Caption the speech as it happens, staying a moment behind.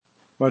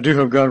Well, I do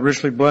hope God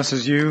richly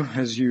blesses you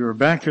as you are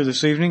back here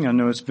this evening. I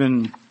know it's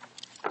been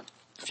a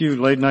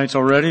few late nights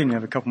already and you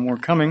have a couple more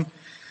coming.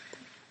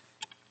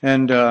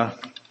 And I'm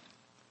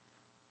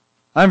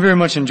very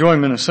much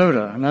enjoying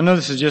Minnesota. And I know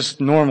this is just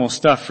normal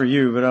stuff for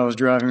you, but I was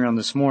driving around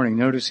this morning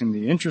noticing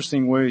the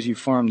interesting ways you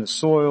farm the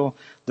soil,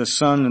 the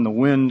sun, and the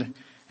wind,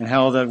 and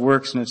how all that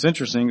works. And it's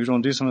interesting. We're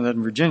going to do some of that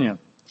in Virginia.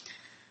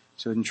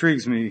 So it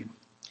intrigues me.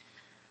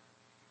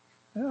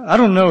 I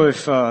don't know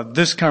if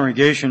this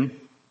congregation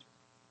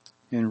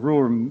in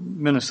rural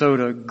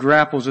Minnesota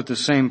grapples with the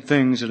same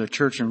things that a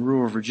church in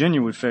rural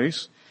Virginia would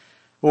face,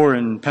 or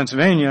in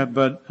Pennsylvania,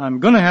 but I'm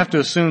going to have to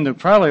assume that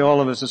probably all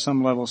of us at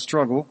some level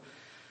struggle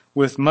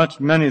with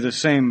many of the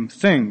same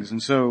things.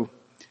 And so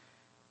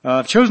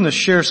I've chosen to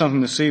share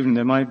something this evening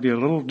that might be a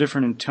little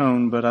different in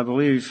tone, but I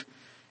believe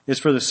it's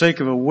for the sake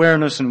of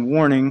awareness and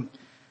warning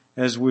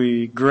as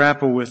we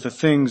grapple with the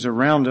things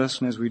around us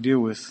and as we deal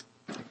with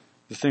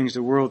the things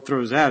the world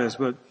throws at us.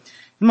 But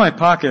in my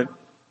pocket,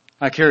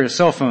 I carry a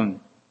cell phone.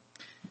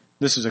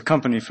 This is a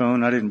company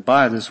phone. I didn't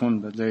buy this one,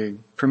 but they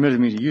permitted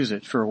me to use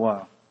it for a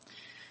while.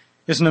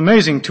 It's an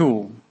amazing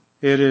tool.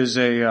 It is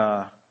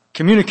a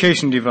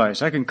communication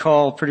device. I can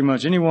call pretty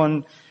much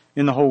anyone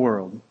in the whole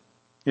world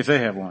if they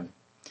have one.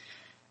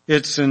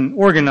 It's an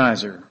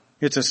organizer.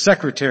 It's a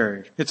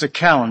secretary. It's a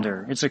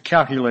calendar. It's a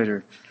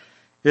calculator.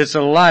 It's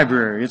a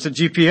library. It's a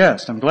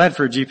GPS. I'm glad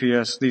for a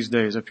GPS these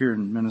days up here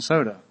in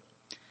Minnesota.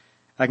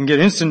 I can get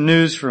instant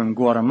news from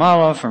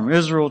Guatemala, from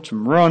Israel,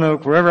 from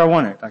Roanoke, wherever I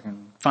want it. I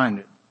can find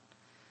it.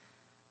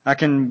 I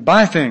can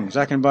buy things.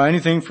 I can buy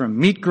anything from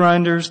meat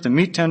grinders to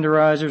meat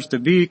tenderizers to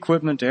bee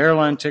equipment to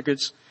airline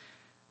tickets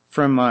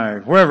from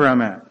wherever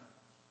I'm at.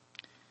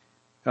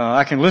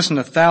 I can listen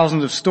to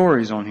thousands of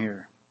stories on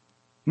here.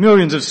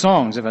 Millions of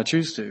songs if I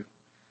choose to.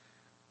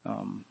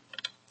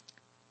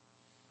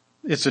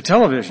 It's a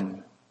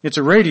television. It's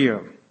a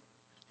radio.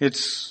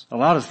 It's a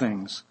lot of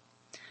things.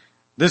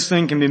 This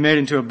thing can be made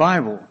into a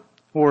Bible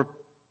or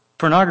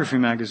pornography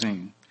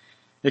magazine.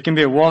 It can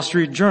be a Wall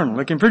Street Journal.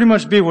 It can pretty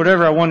much be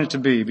whatever I want it to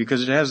be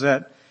because it has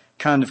that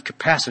kind of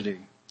capacity.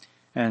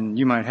 And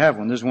you might have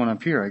one. There's one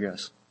up here, I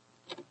guess.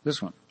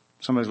 This one.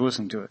 Somebody's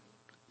listening to it.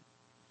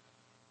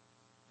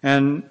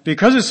 And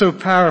because it's so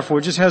powerful,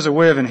 it just has a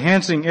way of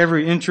enhancing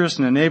every interest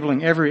and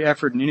enabling every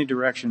effort in any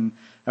direction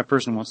a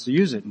person wants to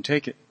use it and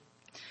take it.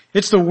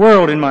 It's the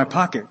world in my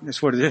pocket.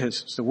 That's what it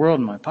is. It's the world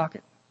in my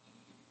pocket.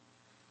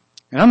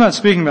 And I'm not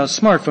speaking about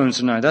smartphones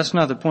tonight. That's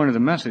not the point of the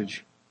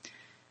message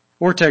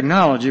or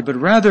technology, but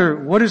rather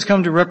what has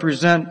come to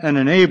represent and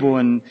enable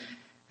and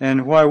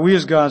why we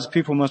as God's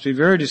people must be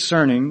very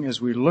discerning as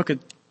we look at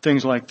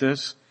things like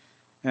this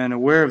and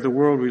aware of the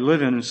world we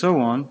live in and so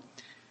on.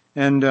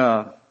 And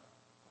I'd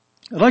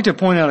like to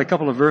point out a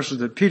couple of verses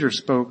that Peter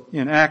spoke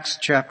in Acts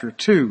chapter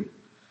 2.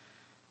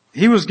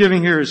 He was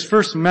giving here his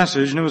first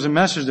message, and it was a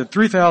message that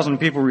 3,000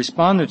 people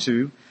responded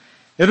to.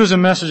 It was a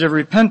message of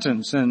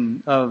repentance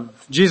and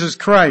of Jesus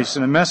Christ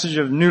and a message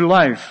of new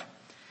life.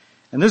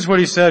 And this is what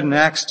he said in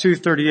Acts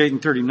 2:38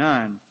 and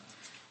 39.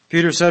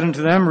 Peter said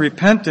unto them,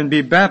 Repent and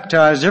be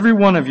baptized every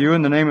one of you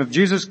in the name of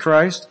Jesus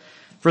Christ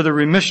for the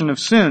remission of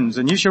sins,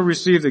 and ye shall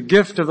receive the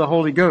gift of the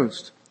Holy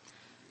Ghost.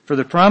 For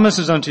the promise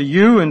is unto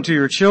you and to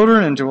your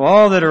children and to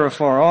all that are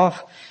afar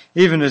off,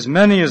 even as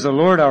many as the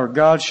Lord our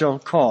God shall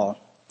call.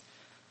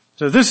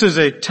 So this is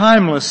a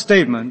timeless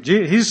statement.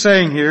 He's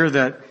saying here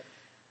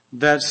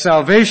that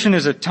salvation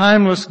is a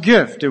timeless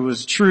gift. It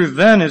was true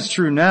then, it's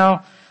true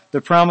now. The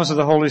promise of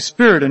the Holy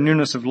Spirit and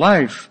newness of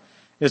life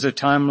is a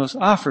timeless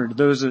offer to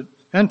those that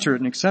enter it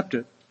and accept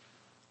it,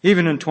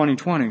 even in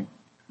 2020.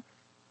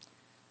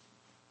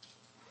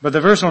 But the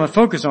verse I want to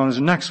focus on is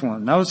the next one.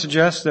 And I would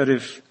suggest that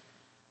if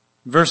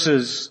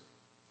verses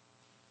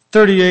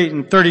 38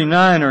 and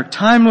 39 are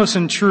timeless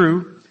and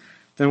true,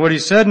 then what he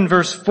said in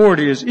verse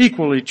 40 is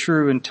equally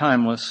true and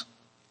timeless.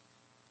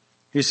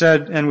 He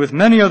said, and with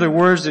many other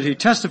words did he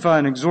testify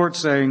and exhort,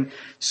 saying,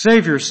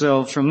 Save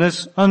yourselves from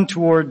this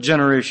untoward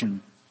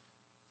generation.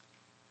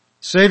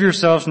 Save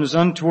yourselves from this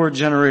untoward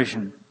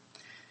generation.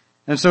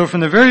 And so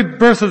from the very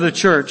birth of the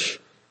church,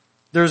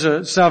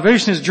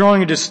 salvation is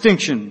drawing a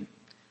distinction,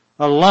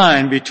 a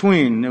line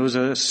between. It was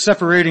a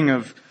separating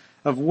of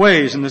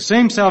ways. And the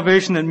same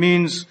salvation that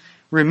means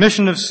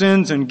remission of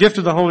sins and gift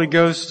of the Holy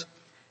Ghost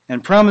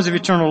and promise of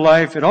eternal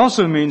life, it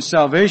also means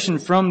salvation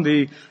from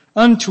the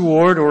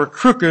untoward or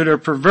crooked or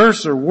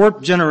perverse or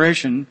warped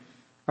generation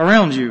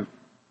around you.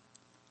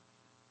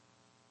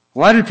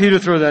 Why did Peter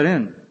throw that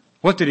in?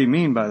 What did he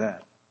mean by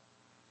that?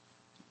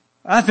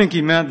 I think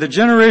he meant the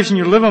generation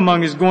you live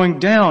among is going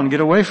down.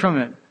 Get away from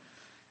it.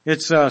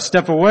 It's a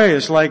step away.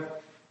 It's like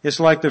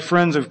the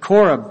friends of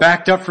Korah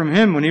backed up from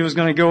him when he was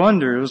going to go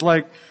under. It was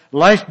like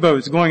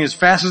lifeboats going as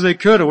fast as they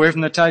could away from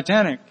the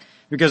Titanic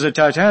because the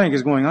Titanic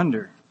is going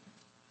under.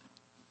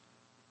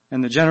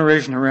 And the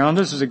generation around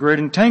us is a great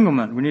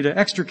entanglement. We need to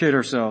extricate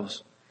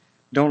ourselves.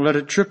 Don't let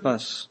it trip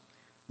us.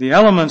 The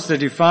elements that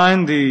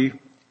define the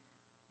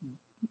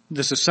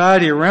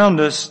society around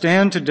us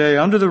stand today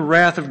under the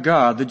wrath of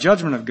God, the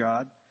judgment of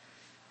God.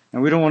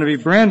 And we don't want to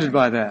be branded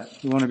by that.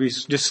 We want to be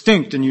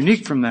distinct and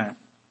unique from that.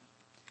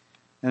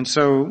 And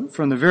so,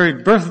 from the very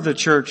birth of the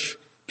church,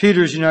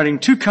 Peter is uniting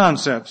two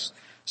concepts: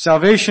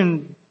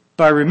 salvation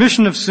by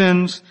remission of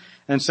sins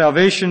and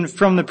salvation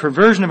from the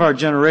perversion of our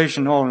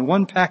generation, all in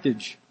one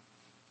package.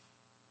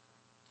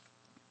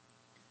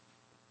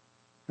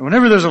 And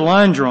whenever there's a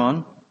line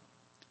drawn,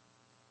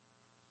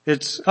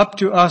 it's up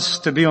to us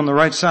to be on the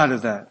right side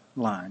of that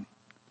line.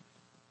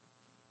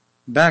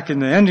 Back in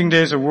the ending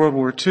days of World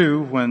War II,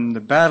 when the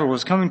battle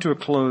was coming to a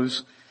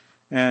close,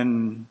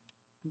 and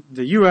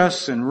the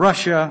U.S. and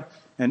Russia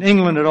and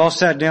England had all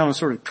sat down and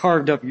sort of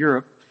carved up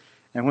Europe,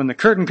 and when the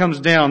curtain comes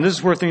down, this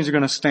is where things are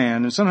going to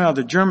stand. And somehow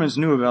the Germans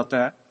knew about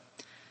that.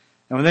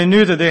 And when they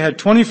knew that they had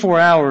 24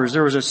 hours,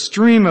 there was a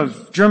stream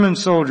of German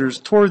soldiers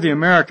toward the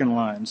American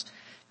lines,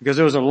 because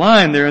there was a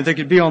line there, and they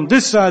could be on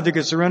this side, they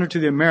could surrender to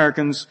the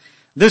Americans.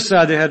 This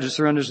side, they had to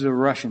surrender to the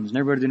Russians, and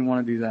everybody didn't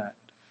want to do that.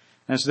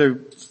 And so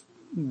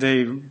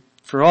they,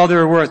 for all they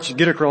were worth, should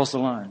get across the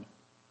line.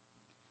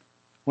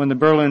 When the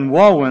Berlin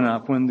Wall went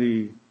up, when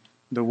the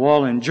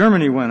wall in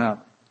Germany went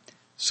up,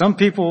 some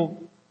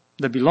people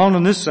that belonged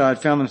on this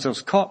side found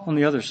themselves caught on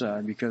the other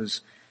side,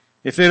 because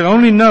if they had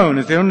only known,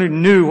 if they only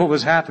knew what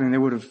was happening, they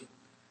would have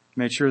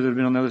made sure they'd have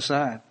been on the other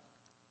side.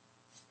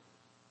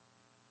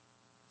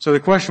 So the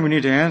question we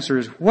need to answer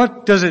is,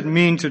 what does it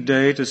mean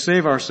today to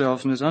save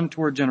ourselves in this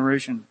untoward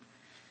generation?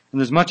 And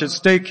there's much at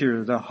stake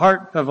here. The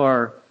heart of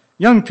our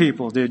young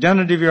people, the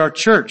identity of our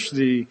church,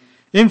 the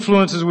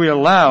influences we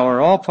allow are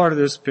all part of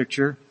this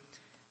picture.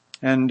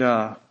 And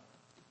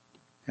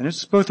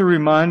it's both a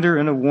reminder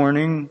and a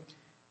warning.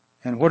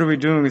 And what are we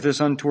doing with this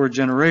untoward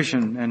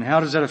generation? And how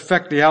does that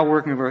affect the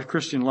outworking of our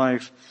Christian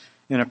life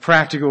in a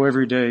practical,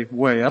 everyday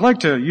way? I'd like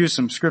to use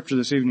some scripture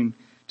this evening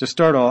to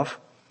start off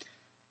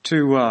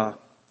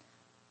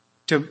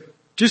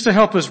just to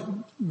help us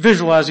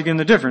visualize again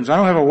the difference. I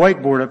don't have a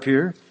whiteboard up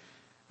here.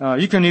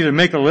 You can either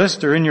make a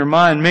list or in your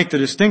mind make the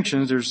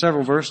distinctions. There's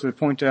several verses that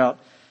point out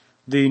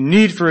the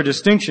need for a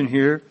distinction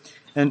here.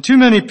 And too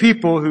many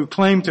people who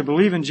claim to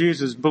believe in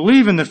Jesus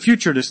believe in the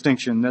future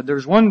distinction, that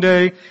there's one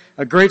day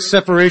a great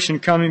separation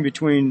coming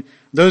between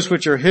those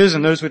which are His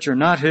and those which are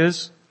not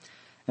His.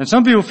 And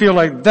some people feel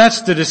like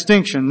that's the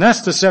distinction,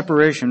 that's the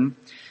separation.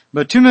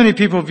 But too many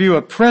people view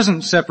a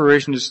present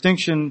separation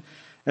distinction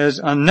as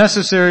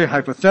unnecessary,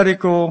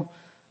 hypothetical,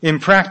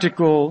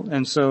 impractical,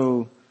 and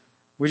so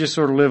we just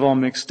sort of live all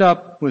mixed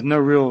up with no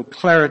real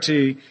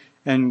clarity,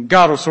 and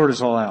God will sort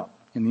us all out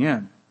in the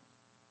end.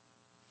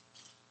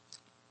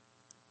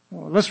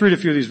 Well, let's read a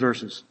few of these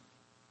verses.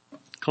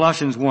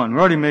 Colossians 1. We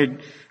already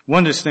made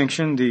one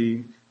distinction,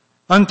 the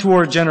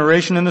untoward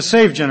generation and the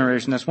saved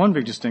generation. That's one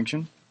big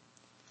distinction.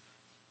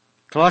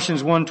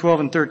 Colossians 1:12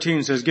 and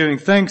 13 says, giving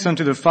thanks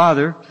unto the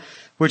Father,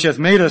 which hath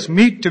made us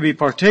meet to be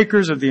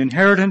partakers of the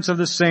inheritance of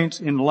the saints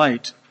in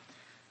light,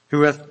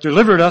 who hath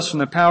delivered us from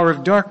the power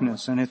of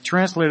darkness, and hath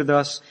translated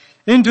us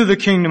into the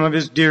kingdom of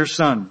His dear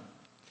Son.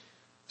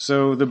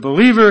 So the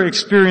believer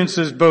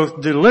experiences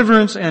both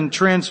deliverance and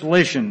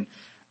translation.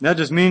 That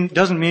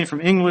doesn't mean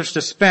from English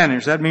to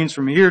Spanish. That means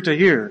from here to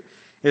here.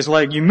 It's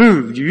like you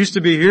moved. You used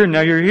to be here, now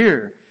you're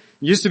here.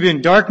 You used to be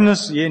in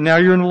darkness, now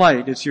you're in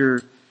light.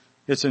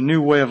 It's a new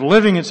way of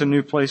living. It's a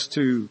new place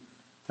to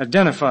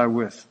identify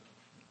with.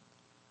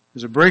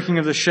 There's a breaking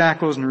of the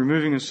shackles and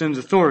removing of sin's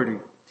authority.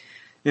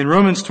 In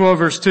Romans 12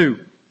 verse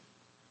 2,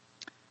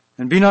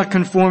 and be not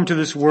conformed to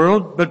this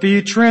world, but be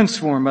ye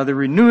transformed by the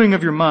renewing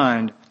of your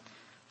mind,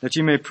 that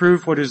ye may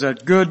prove what is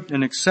that good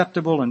and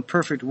acceptable and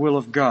perfect will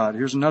of God.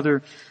 Here's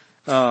another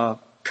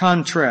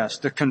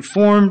contrast, the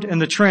conformed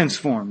and the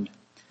transformed.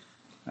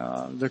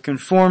 The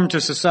conformed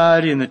to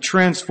society and the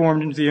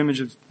transformed into the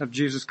image of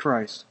Jesus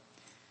Christ.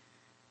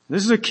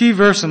 This is a key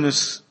verse in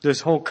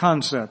this whole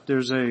concept.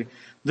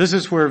 This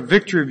is where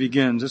victory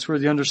begins. This is where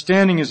the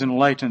understanding is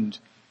enlightened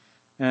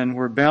and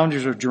where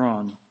boundaries are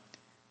drawn.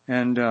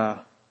 And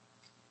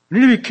we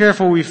need to be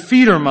careful we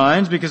feed our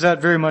minds, because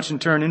that very much in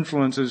turn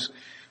influences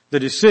the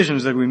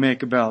decisions that we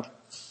make about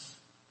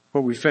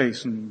what we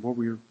face and what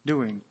we're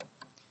doing.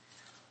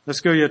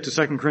 Let's go yet to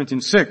 2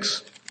 Corinthians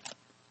 6,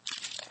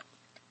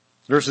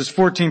 verses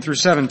 14 through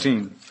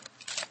 17.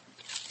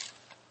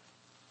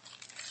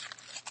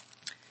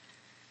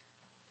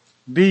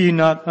 Be ye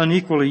not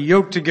unequally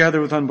yoked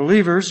together with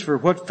unbelievers, for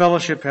what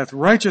fellowship hath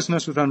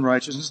righteousness with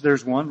unrighteousness?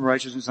 There's one,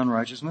 righteousness,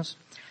 unrighteousness.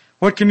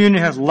 What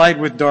communion hath light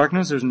with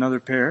darkness? There's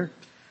another pair.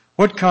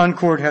 What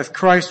concord hath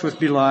Christ with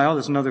Belial?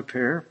 There's another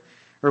pair.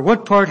 Or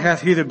what part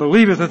hath he that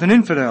believeth with an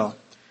infidel?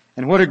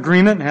 And what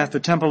agreement hath the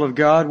temple of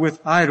God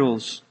with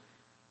idols?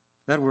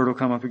 That word will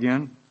come up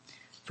again.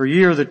 For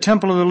ye are the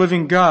temple of the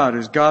living God,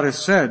 as God hath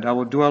said, I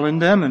will dwell in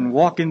them and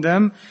walk in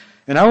them,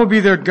 and I will be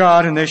their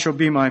God, and they shall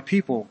be my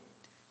people.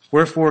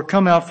 Wherefore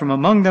come out from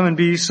among them and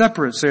be ye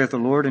separate, saith the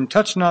Lord, and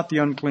touch not the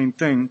unclean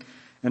thing,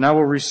 and I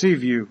will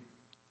receive you.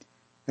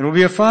 And will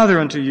be a father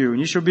unto you, and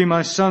ye shall be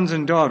my sons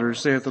and daughters,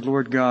 saith the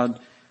Lord God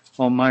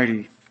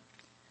Almighty.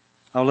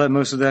 I'll let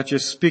most of that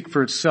just speak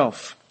for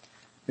itself.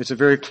 It's a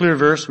very clear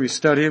verse. We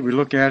study it, we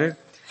look at it.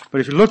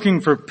 But if you're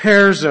looking for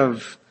pairs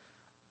of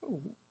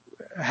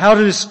how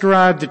to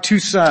describe the two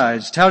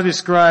sides, how to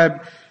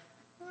describe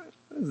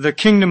the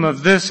kingdom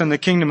of this and the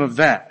kingdom of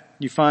that.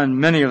 You find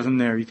many of them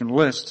there you can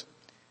list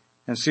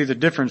and see the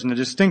difference and the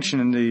distinction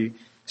and the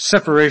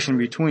separation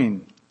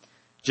between.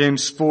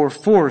 James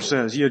 4:4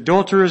 says, "Ye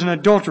adulterers and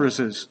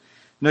adulteresses,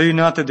 know you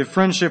not that the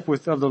friendship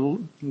of the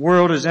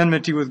world is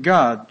enmity with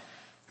God?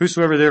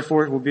 Whosoever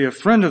therefore will be a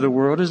friend of the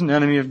world is an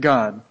enemy of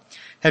God."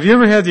 Have you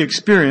ever had the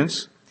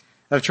experience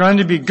of trying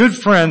to be good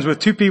friends with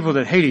two people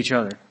that hate each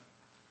other?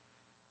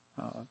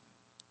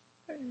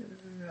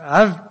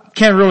 I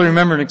can't really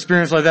remember an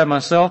experience like that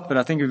myself, but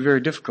I think it was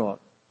very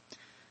difficult.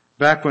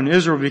 Back when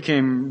Israel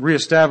became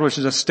reestablished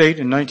as a state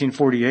in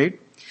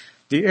 1948,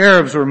 the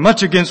Arabs were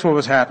much against what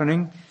was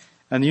happening,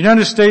 and the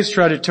United States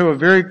tried to toe a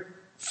very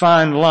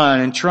fine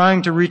line in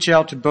trying to reach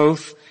out to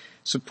both,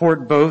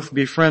 support both,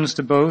 be friends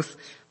to both.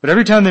 But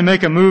every time they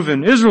make a move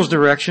in Israel's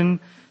direction,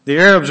 the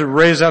Arabs would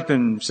raise up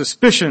in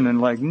suspicion and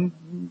like,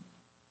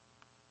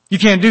 you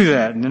can't do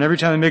that. And then every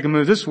time they make a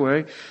move this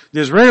way,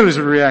 the Israelis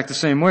would react the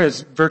same way.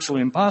 It's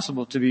virtually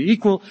impossible to be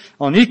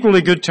on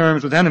equally good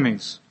terms with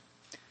enemies.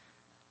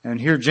 And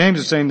here James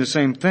is saying the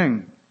same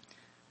thing.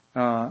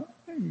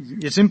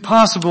 It's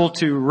impossible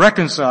to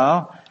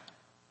reconcile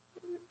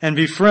and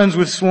be friends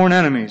with sworn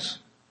enemies.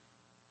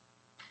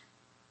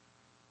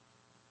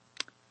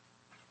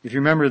 If you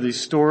remember the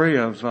story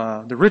of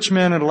the rich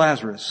man and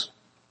Lazarus,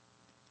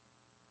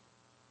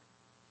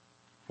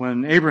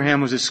 when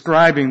Abraham was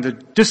describing the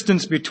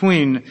distance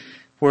between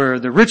where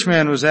the rich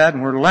man was at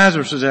and where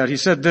Lazarus was at, he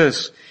said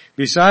this,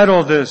 "Beside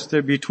all this,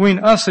 that between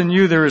us and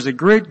you there is a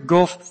great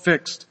gulf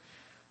fixed,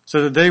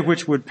 so that they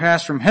which would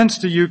pass from hence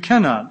to you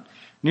cannot,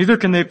 neither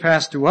can they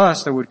pass to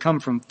us that would come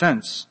from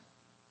thence."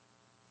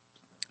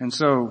 And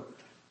so,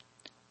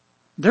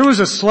 there was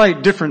a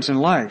slight difference in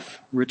life,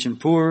 rich and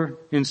poor,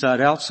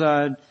 inside,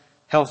 outside,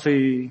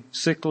 healthy,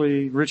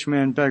 sickly, rich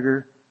man,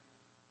 beggar.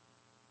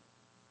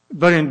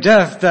 But in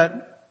death,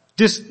 that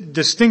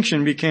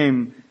distinction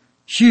became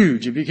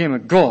huge. It became a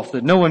gulf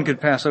that no one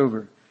could pass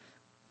over.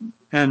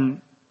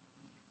 And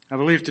I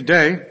believe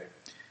today,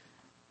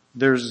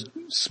 there's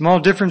small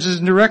differences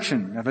in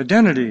direction, of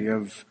identity,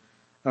 of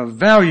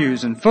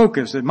values and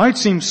focus. It might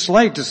seem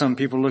slight to some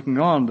people looking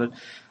on, but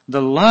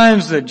the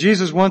lines that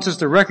Jesus wants us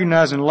to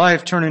recognize in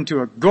life turn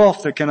into a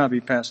gulf that cannot be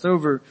passed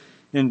over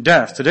in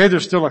death. Today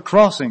there's still a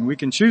crossing. We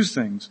can choose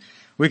things.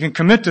 We can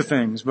commit to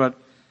things, but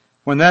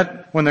when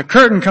the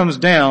curtain comes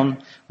down,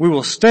 we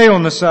will stay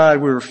on the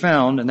side we were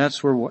found, and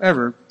that's where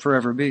we'll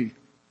forever be.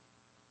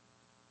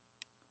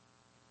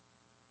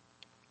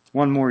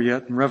 One more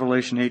yet in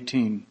Revelation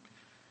 18.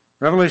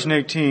 Revelation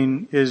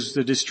 18 is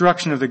the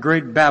destruction of the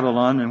great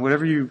Babylon, and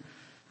whatever you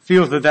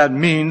feel that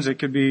means, it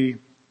could be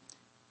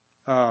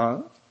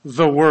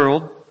the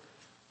world,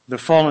 the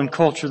fallen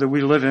culture that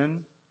we live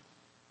in.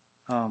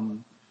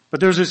 But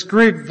there's this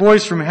great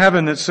voice from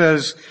heaven that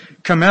says,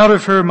 "Come out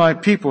of her, my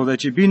people,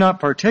 that ye be not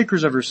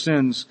partakers of her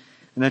sins,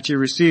 and that ye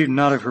receive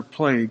not of her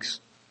plagues."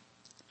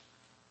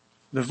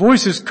 The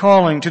voice is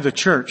calling to the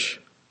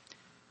church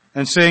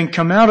and saying,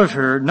 come out of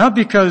her, not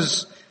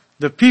because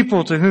the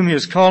people to whom he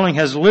is calling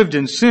has lived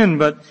in sin,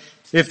 but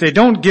if they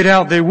don't get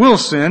out, they will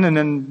sin, and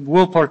then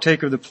will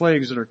partake of the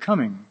plagues that are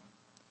coming.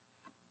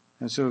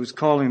 And so it's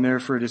calling there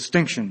for a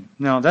distinction.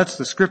 Now, that's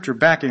the scripture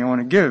backing I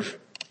want to give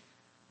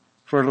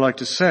for what I'd like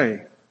to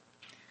say.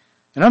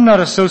 And I'm not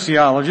a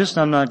sociologist.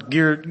 I'm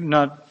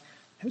not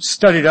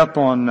studied up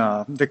on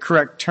the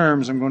correct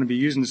terms I'm going to be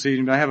using this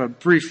evening. But I have a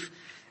brief,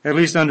 at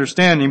least,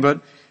 understanding. But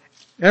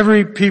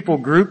every people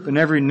group and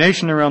every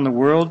nation around the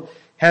world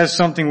has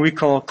something we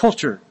call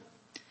culture.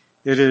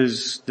 It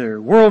is their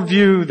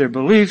worldview, their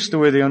beliefs, the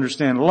way they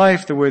understand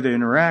life, the way they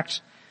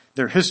interact,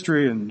 their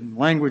history and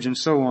language and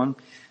so on.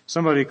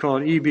 Somebody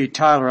called E.B.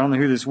 Tyler, I don't know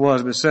who this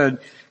was, but said,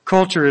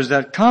 culture is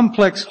that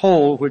complex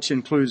whole which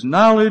includes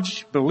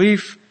knowledge,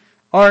 belief,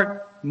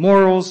 art,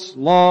 morals,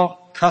 law,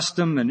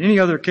 custom, and any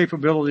other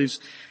capabilities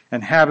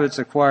and habits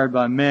acquired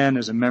by man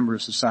as a member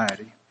of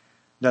society.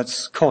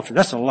 That's culture.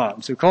 That's a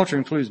lot. So culture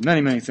includes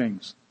many, many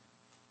things.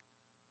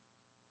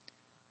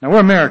 Now we're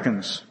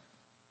Americans.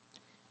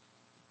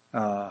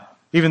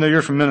 Even though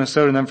you're from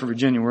Minnesota and I'm from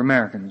Virginia, we're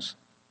Americans.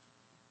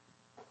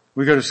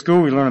 We go to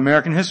school, we learn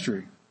American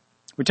history.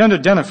 We tend to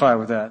identify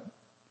with that.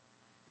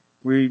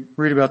 We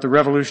read about the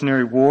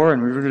Revolutionary War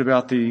and we read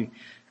about the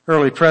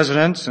early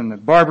presidents and the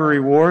Barbary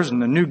Wars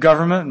and the new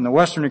government and the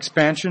Western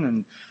expansion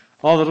and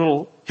all the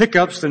little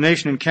hiccups the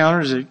nation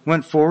encountered as it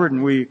went forward,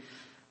 and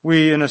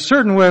we in a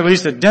certain way at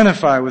least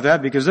identify with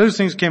that because those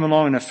things came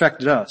along and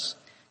affected us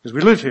because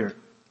we live here.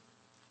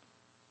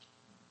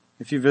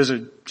 If you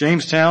visit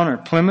Jamestown or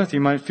Plymouth, you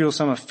might feel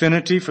some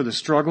affinity for the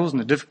struggles and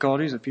the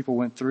difficulties that people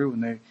went through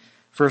when they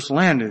first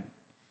landed.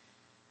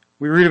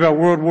 We read about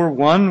World War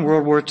I,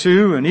 World War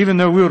II, and even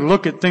though we would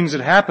look at things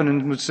that happened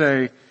and would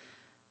say,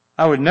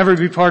 I would never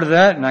be part of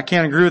that and I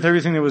can't agree with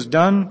everything that was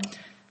done,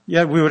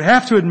 yet we would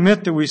have to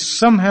admit that we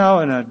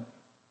somehow, in a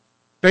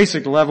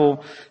basic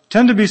level,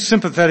 tend to be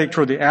sympathetic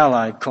toward the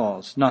Allied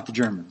cause, not the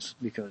Germans,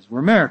 because we're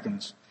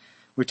Americans.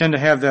 We tend to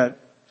have that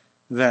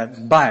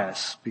that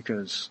bias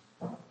because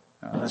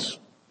that's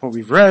what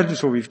we've read,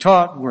 that's what we've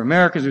taught. We're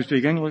Americans, we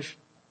speak English.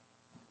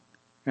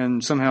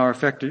 And somehow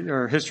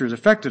our history has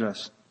affected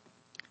us.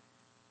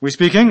 We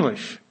speak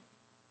English.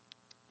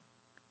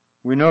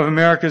 We know of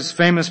America's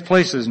famous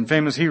places and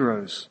famous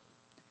heroes.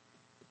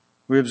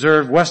 We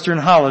observe Western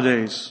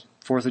holidays,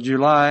 4th of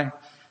July,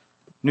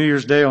 New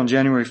Year's Day on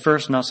January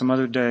 1st, not some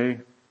other day,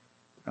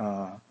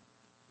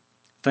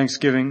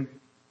 Thanksgiving.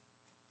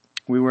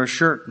 We wear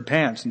shirt and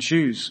pants and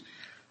shoes,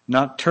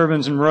 not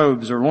turbans and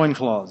robes or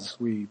loincloths.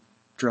 We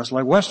dress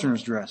like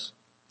Westerners dress.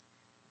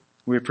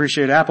 We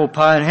appreciate apple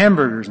pie and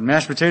hamburgers and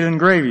mashed potato and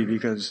gravy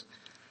because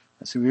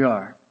that's who we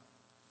are.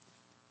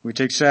 We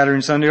take Saturday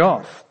and Sunday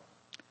off.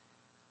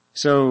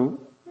 So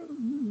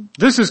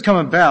this has come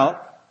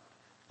about,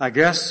 I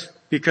guess,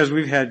 because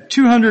we've had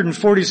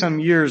 240 some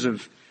years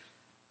of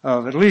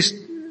at least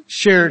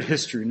shared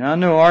history. Now I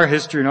know our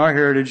history and our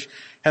heritage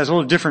has a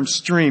little different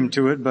stream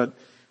to it, but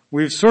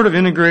we've sort of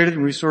integrated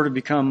and we've sort of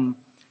become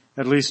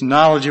at least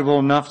knowledgeable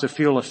enough to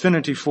feel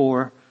affinity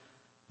for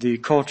the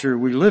culture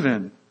we live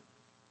in.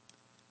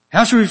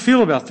 How should we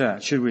feel about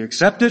that? Should we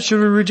accept it? Should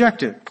we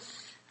reject it?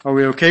 Are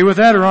we okay with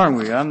that or aren't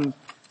we?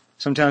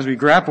 Sometimes we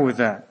grapple with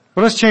that.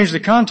 But let's change the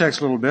context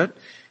a little bit.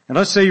 And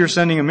let's say you're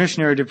sending a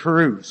missionary to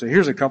Peru. So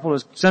here's a couple.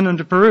 Let's send them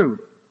to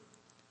Peru.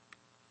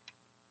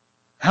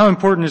 How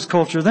important is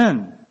culture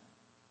then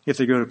if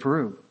they go to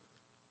Peru?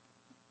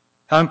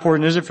 How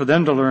important is it for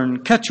them to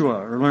learn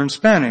Quechua or learn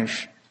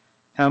Spanish?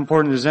 How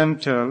important is them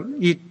to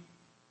eat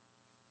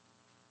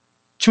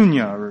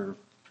chunya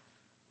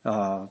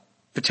or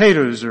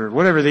potatoes or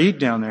whatever they eat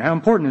down there? How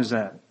important is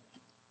that?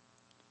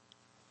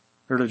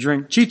 Or to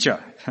drink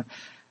chicha.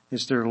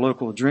 It's their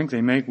local drink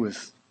they make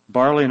with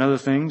barley and other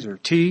things, or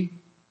tea.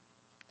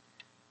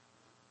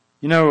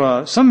 You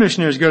know, some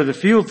missionaries go to the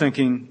field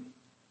thinking,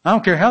 I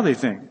don't care how they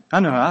think. I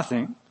know how I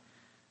think.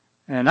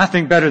 And I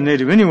think better than they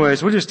do anyway,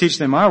 so we'll just teach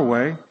them our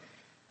way.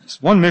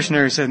 One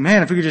missionary said,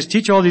 man, if we could just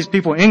teach all these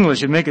people English,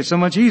 it'd make it so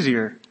much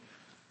easier.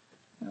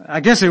 I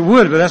guess it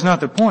would, but that's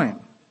not the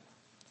point.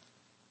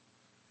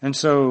 And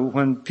so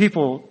when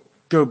people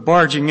go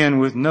barging in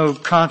with no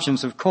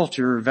conscience of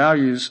culture or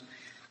values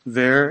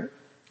there,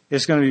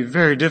 it's going to be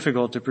very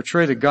difficult to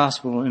portray the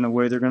gospel in a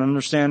way they're going to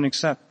understand and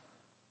accept.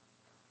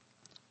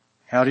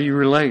 How do you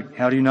relate?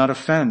 How do you not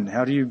offend?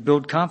 How do you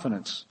build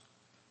confidence?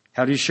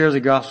 How do you share the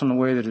gospel in a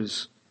way that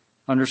is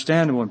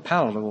understandable and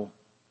palatable?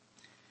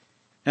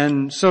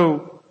 And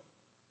so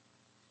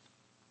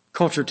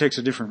culture takes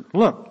a different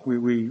look.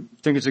 We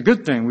think it's a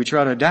good thing. We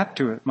try to adapt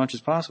to it as much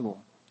as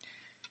possible.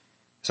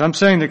 So I'm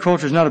saying that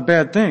culture is not a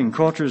bad thing.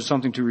 Culture is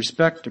something to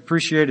respect,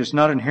 appreciate. It's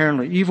not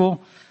inherently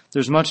evil.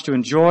 There's much to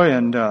enjoy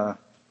and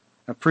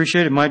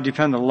appreciate. It might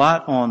depend a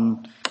lot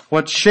on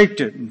what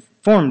shaped it and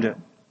formed it.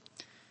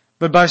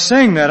 But by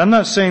saying that, I'm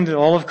not saying that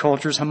all of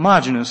culture is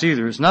homogeneous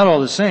either. It's not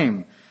all the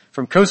same.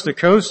 From coast to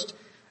coast,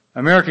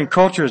 American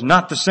culture is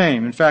not the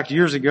same. In fact,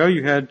 years ago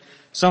you had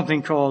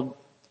something called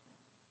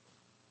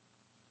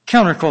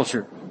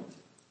counterculture.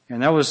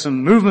 And that was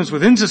some movements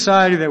within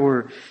society that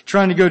were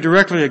trying to go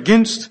directly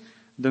against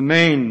the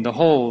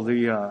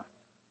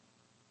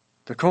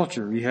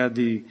culture. You had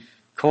the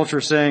culture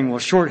saying, well,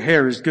 short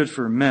hair is good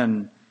for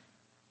men.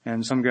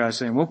 And some guys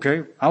saying, well,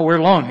 okay, I'll wear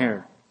long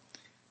hair.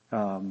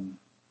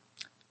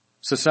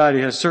 Society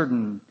has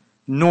certain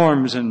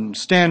norms and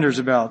standards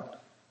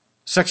about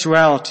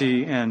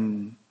sexuality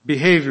and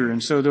behavior.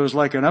 And so there was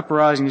like an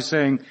uprising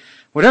saying,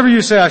 whatever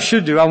you say I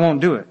should do, I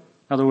won't do it.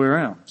 Other way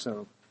around.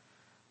 So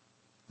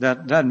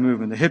that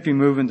movement, the hippie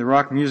movement, the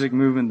rock music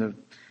movement,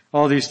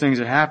 all these things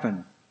that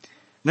happen.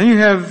 Then you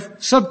have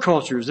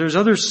subcultures. There's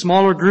other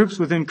smaller groups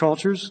within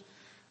cultures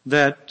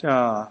that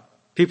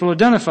people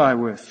identify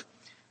with,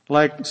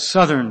 like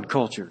Southern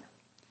culture.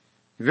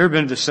 If you've ever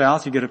been to the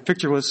South, you get a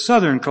picture of what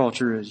Southern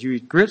culture is. You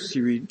eat grits,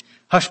 you eat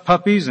hush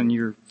puppies, and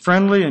you're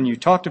friendly, and you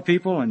talk to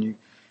people, and you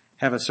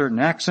have a certain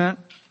accent.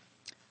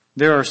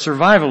 There are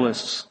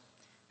survivalists,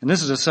 and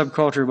this is a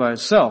subculture by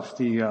itself.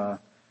 The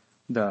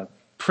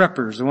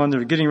preppers, the one that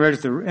are getting ready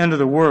at the end of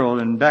the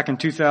world, and back in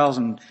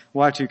 2000,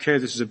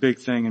 Y2K, this is a big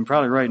thing, and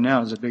probably right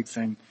now is a big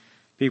thing.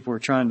 People are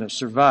trying to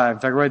survive. In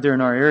fact, right there in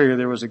our area,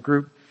 there was a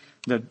group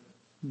that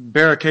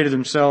barricaded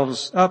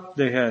themselves up.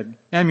 They had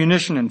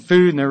ammunition and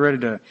food, and they're ready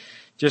to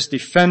just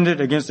defend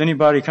it against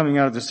anybody coming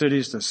out of the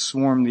cities to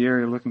swarm the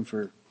area looking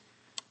for.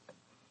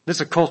 This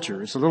is a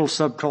culture. It's a little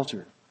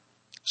subculture.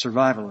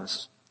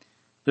 Survivalists.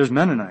 There's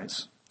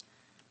Mennonites.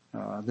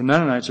 The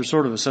Mennonites are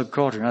sort of a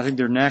subculture, and I think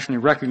they're nationally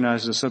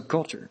recognized as a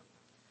subculture.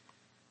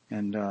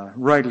 And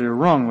rightly or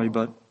wrongly,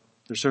 but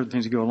there's certain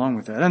things that go along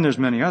with that. And there's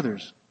many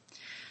others.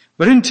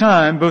 But in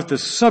time, both the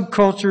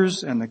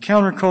subcultures and the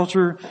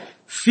counterculture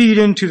feed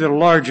into the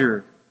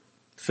larger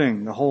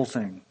thing, the whole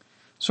thing.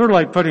 Sort of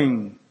like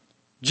putting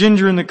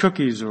ginger in the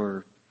cookies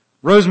or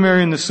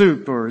rosemary in the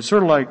soup, or it's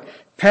sort of like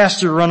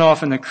pasture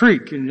runoff in the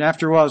creek. And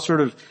after a while, it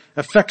sort of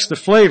affects the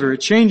flavor.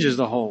 It changes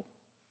the whole.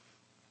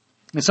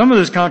 And some of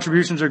those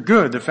contributions are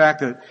good. The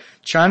fact that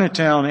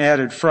Chinatown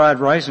added fried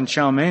rice and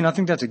chow mein, I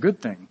think that's a good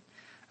thing.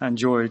 I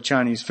enjoy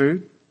Chinese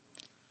food.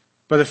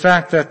 by the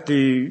fact that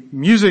the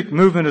music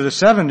movement of the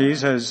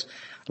 70s has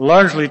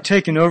largely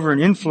taken over and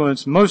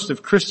influenced most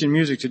of Christian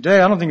music today,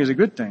 I don't think is a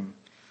good thing.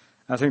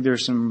 I think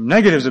there's some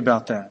negatives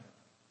about that.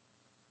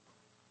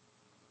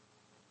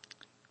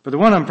 But the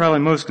one I'm probably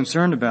most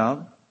concerned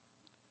about,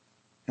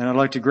 and I'd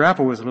like to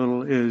grapple with a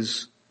little,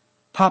 is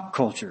pop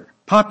culture,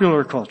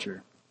 popular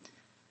culture.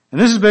 And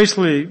this is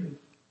basically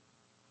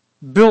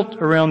built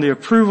around the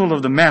approval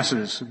of the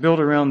masses,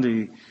 built around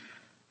the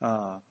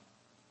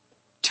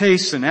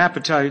tastes and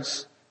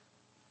appetites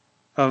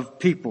of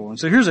people. And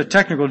so here's a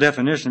technical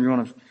definition if you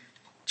want to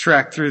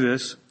track through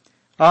this.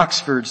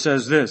 Oxford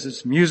says this: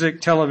 it's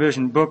music,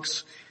 television,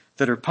 books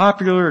that are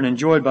popular and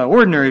enjoyed by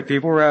ordinary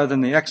people rather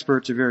than the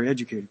experts or very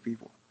educated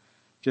people,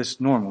 just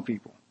normal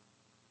people.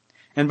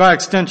 And by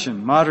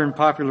extension, modern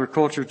popular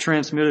culture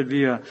transmitted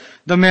via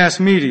the mass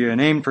media and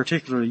aimed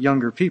particularly at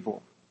younger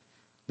people.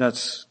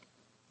 That's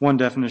one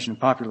definition of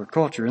popular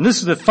culture. And this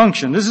is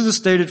the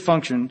stated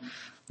function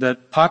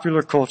that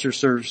popular culture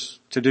serves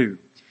to do.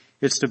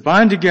 It's to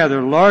bind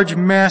together large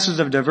masses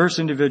of diverse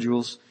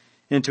individuals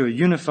into a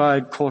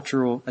unified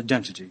cultural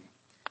identity.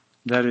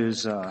 That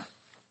is the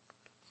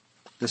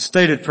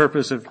stated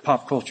purpose of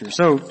pop culture.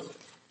 So,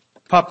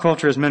 pop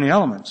culture has many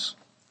elements.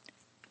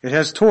 It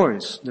has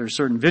toys. There's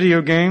certain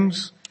video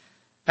games,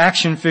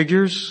 action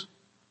figures,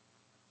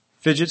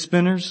 fidget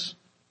spinners.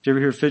 Did you ever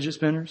hear of fidget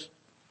spinners?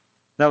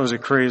 That was a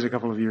craze a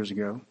couple of years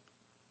ago.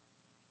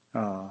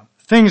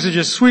 Things that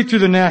just sweep through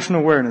the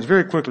national awareness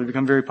very quickly,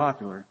 become very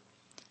popular.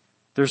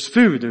 There's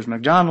food. There's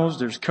McDonald's.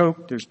 There's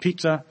Coke. There's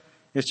pizza.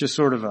 It's just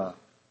sort of a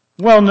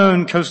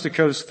well-known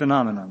coast-to-coast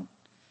phenomenon.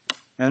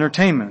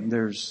 Entertainment.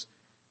 There's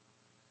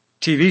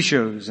TV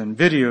shows and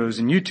videos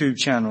and YouTube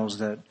channels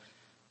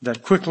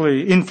that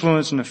quickly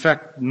influence and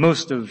affect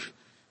most of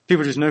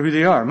people. Just know who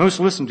they are. Most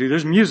listen to.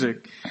 There's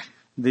music.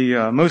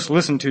 The most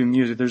listened to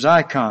music. There's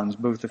icons,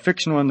 both the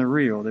fictional and the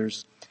real.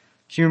 There's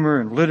humor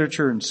and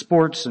literature and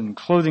sports and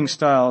clothing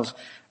styles.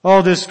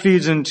 All this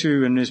feeds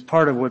into and is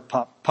part of what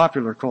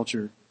popular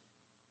culture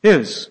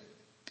is.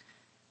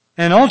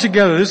 And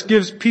altogether, this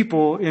gives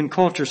people in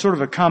culture sort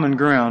of a common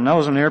ground. I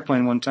was on an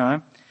airplane one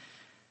time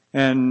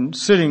and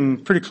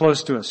sitting pretty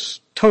close to a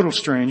total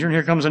stranger, and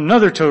here comes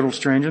another total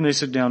stranger, and they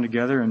sit down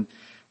together, and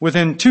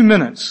within 2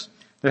 minutes,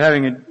 they're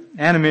having an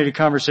animated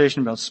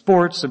conversation about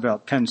sports,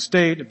 about Penn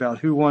State, about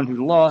who won,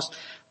 who lost.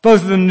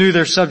 Both of them knew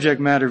their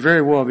subject matter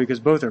very well because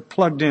both are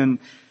plugged in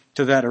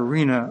to that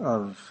arena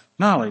of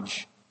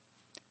knowledge.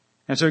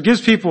 And so it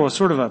gives people a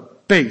sort of a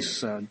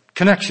base, a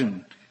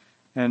connection.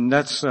 And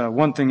that's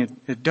one thing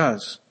it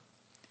does.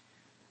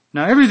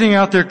 Now everything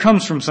out there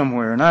comes from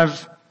somewhere, and I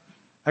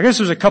guess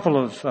there's a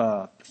couple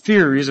of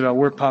theories about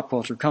where pop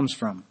culture comes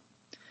from.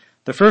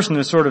 The first one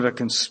is sort of a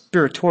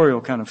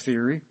conspiratorial kind of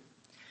theory.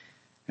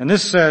 And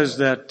this says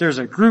that there's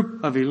a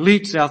group of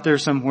elites out there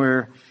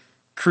somewhere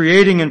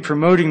creating and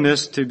promoting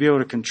this to be able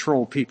to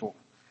control people.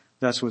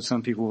 That's what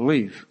some people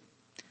believe.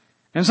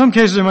 In some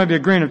cases there might be a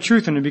grain of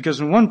truth in it, because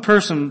when one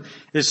person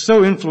is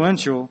so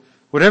influential,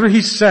 whatever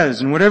he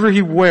says and whatever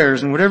he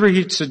wears and whatever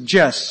he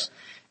suggests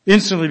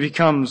instantly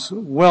becomes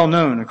well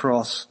known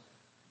across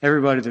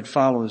everybody that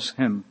follows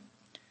him.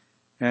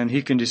 And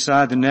he can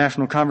decide the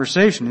national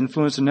conversation,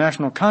 influence the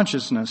national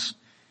consciousness,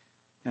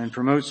 and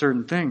promote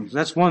certain things.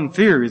 That's one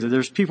theory, that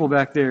there's people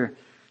back there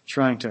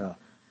trying to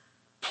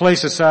play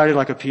society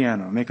like a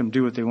piano, make them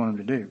do what they want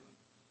them to do.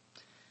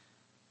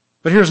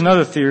 But here's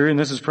another theory, and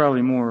this is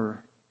probably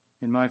more,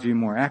 in my view,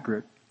 more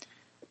accurate,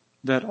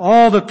 that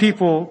all the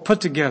people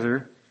put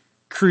together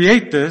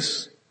create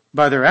this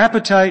by their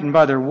appetite and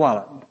by their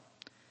wallet.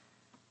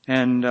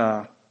 And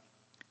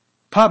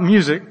pop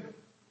music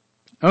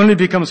only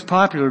becomes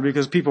popular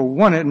because people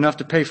want it enough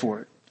to pay for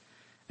it.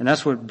 And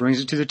that's what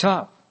brings it to the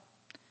top.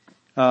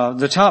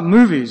 The top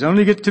movies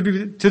only get to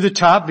be to the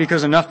top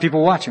because enough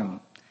people watch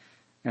them.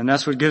 And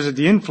that's what gives it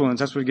the influence.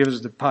 That's what gives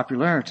it the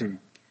popularity.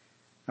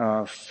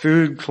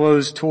 Food,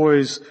 clothes,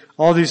 toys,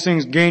 all these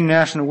things gain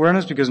national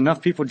awareness because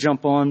enough people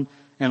jump on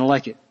and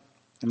like it.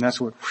 And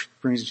that's what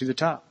brings it to the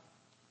top.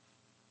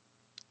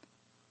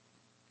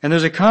 And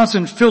there's a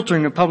constant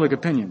filtering of public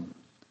opinion.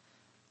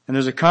 And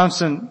there's a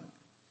constant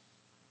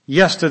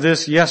yes to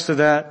this, yes to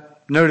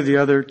that, no to the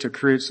other to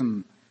create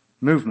some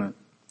movement.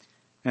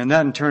 And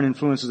that in turn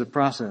influences the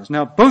process.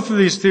 Now, both of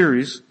these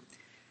theories,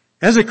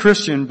 as a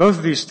Christian, both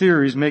of these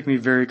theories make me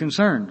very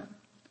concerned.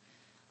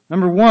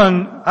 Number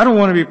one, I don't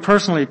want to be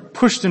personally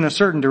pushed in a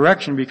certain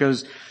direction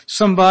because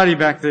somebody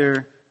back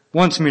there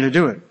wants me to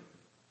do it.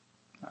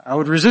 I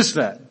would resist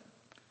that.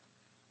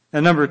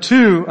 And number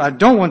two, I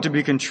don't want to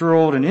be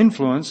controlled and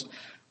influenced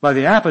by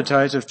the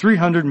appetites of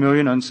 300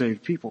 million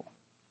unsaved people.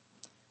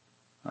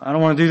 I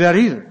don't want to do that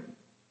either.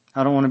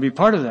 I don't want to be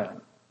part of that.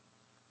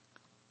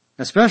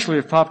 Especially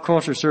if pop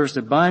culture serves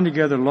to bind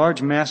together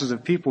large masses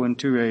of people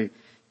into a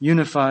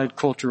unified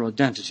cultural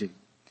identity.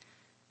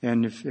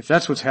 And if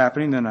that's what's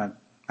happening, then I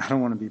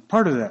don't want to be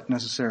part of that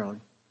necessarily.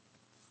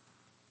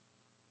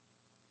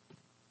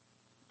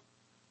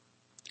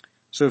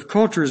 So if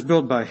culture is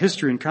built by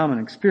history and common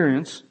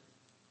experience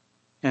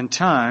and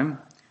time,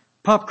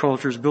 pop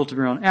culture is built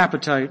around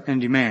appetite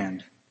and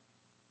demand.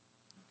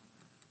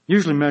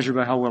 Usually measured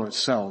by how well it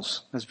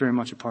sells. That's very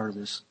much a part of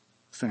this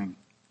thing.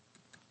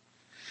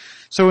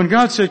 So when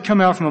God said, come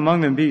out from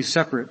among them, be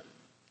separate,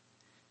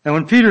 and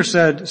when Peter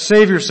said,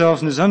 save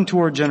yourselves in this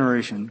untoward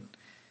generation,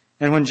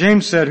 and when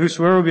James said,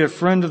 whosoever will be a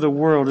friend of the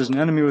world is an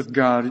enemy with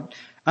God,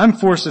 I'm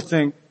forced to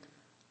think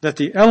that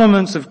the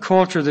elements of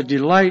culture that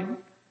delight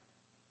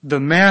the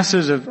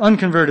masses of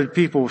unconverted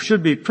people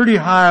should be pretty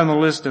high on the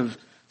list of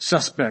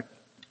suspect,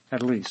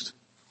 at least.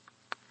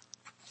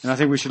 And I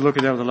think we should look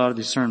at that with a lot of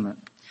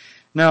discernment.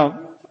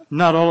 Now,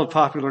 not all of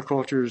popular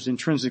culture is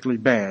intrinsically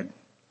bad.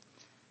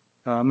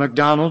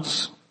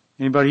 McDonald's,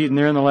 anybody eaten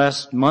there in the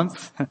last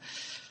month?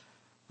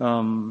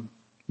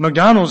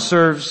 McDonald's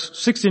serves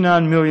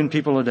 69 million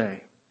people a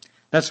day.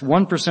 That's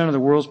 1% of the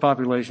world's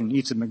population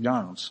eats at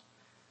McDonald's.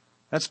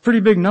 That's a pretty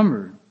big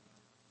number.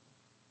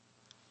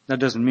 That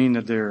doesn't mean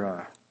that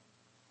their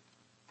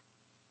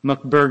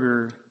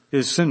McBurger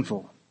is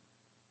sinful,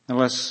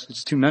 unless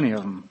it's too many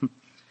of them.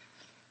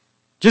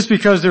 Just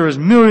because there was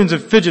millions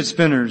of fidget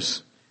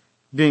spinners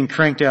being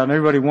cranked out and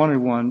everybody wanted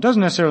one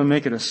doesn't necessarily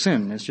make it a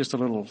sin. It's just a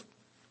little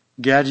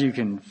gadget you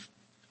can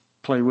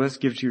play with,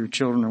 give to your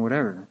children or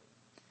whatever.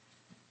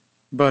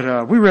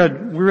 But we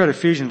read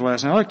Ephesians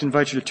last night. I'd like to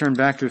invite you to turn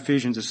back to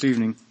Ephesians this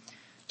evening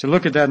to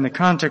look at that in the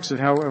context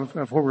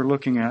of what we're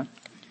looking at.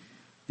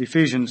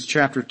 Ephesians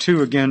chapter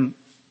 2 again.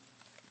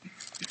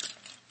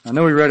 I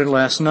know we read it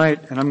last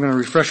night, and I'm going to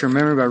refresh our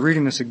memory by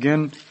reading this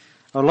again.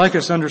 I'd like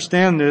us to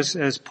understand this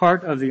as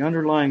part of the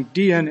underlying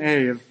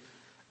DNA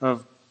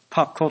of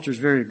pop culture's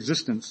very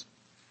existence.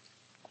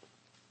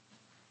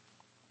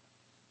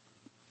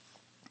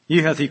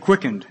 Ye hath he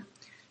quickened,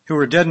 who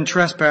were dead in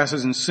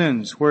trespasses and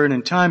sins, wherein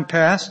in time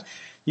past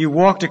you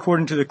walked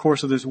according to the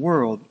course of this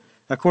world,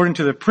 according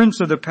to the prince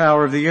of the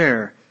power of the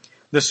air,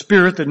 the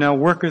spirit that now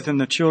worketh in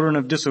the children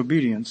of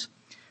disobedience,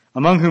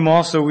 among whom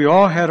also we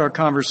all had our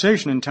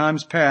conversation in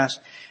times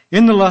past,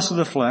 in the lust of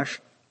the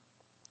flesh,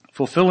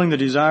 fulfilling the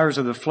desires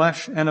of the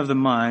flesh and of the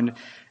mind,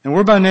 and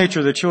were by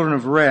nature the children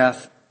of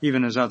wrath,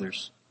 even as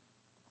others.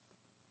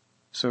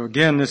 So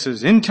again, this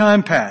is in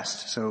time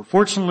past. So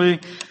fortunately,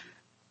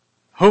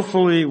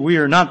 hopefully we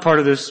are not part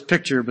of this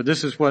picture, but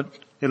this is what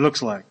it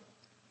looks like.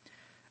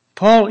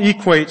 Paul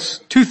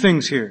equates two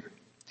things here.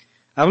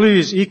 I believe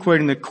he's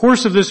equating the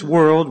course of this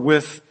world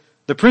with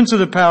the prince of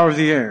the power of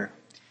the air.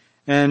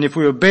 And if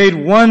we obeyed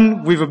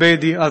one, we've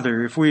obeyed the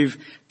other. If we've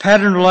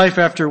patterned life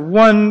after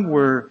one,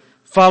 we're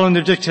following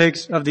the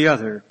dictates of the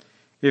other.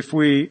 If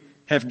we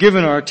have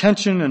given our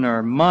attention and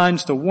our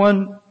minds to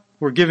one,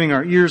 we're giving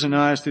our ears and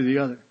eyes to the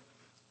other.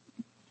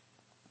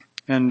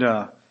 And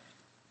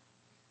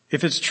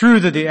if it's true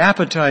that the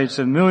appetites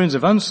of millions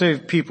of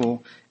unsaved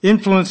people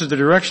influences the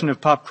direction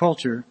of pop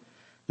culture,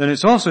 then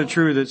it's also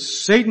true that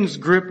Satan's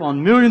grip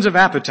on millions of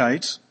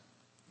appetites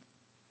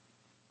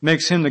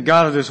makes him the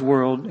god of this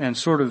world and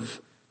sort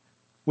of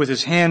with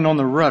his hand on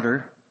the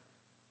rudder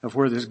of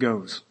where this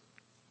goes.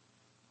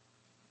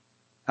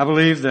 I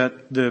believe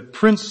that the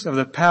prince of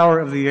the power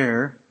of the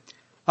air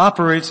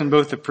operates in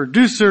both the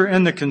producer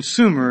and the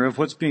consumer of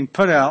what's being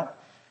put out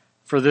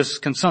for this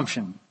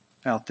consumption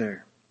out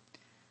there.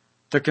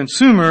 The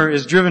consumer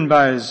is driven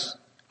by his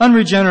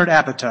unregenerate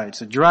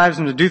appetites. It drives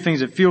him to do things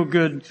that feel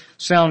good,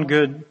 sound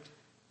good,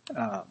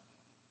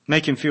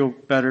 make him feel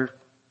better,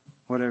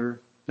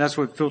 whatever. That's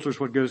what filters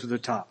what goes to the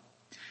top.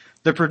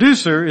 The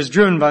producer is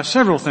driven by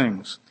several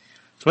things.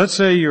 So let's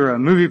say you're a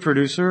movie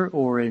producer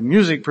or a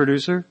music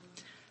producer.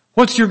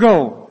 What's your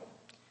goal?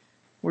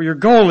 Well, your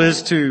goal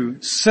is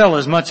to sell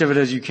as much of it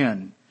as you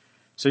can.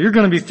 So you're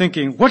going to be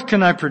thinking, what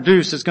can I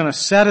produce that's going to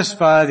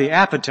satisfy the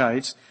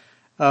appetites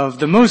of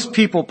the most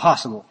people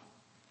possible?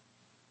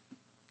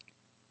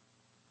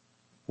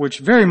 Which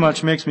very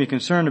much makes me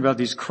concerned about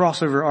these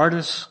crossover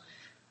artists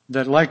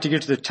that like to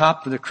get to the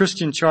top of the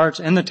Christian charts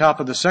and the top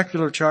of the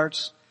secular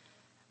charts.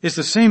 It's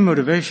the same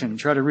motivation,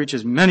 try to reach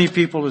as many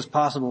people as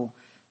possible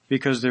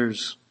because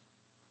there's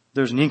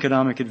an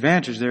economic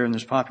advantage there and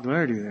there's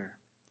popularity there.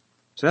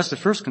 So that's the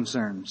first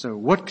concern. So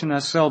what can I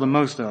sell the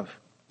most of?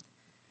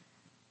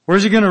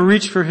 Where's he going to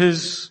reach for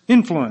his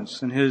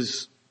influence and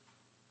his,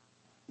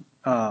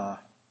 he's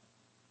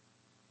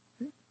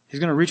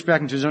going to reach back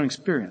into his own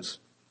experience.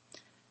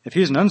 If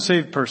he's an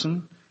unsaved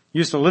person,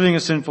 used to living a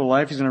sinful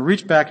life, he's going to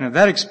reach back into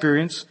that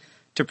experience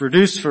to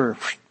produce for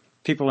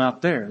people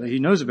out there. He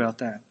knows about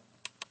that.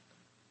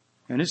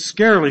 And it's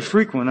scarily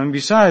frequent. I mean,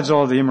 besides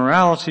all the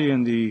immorality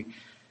and the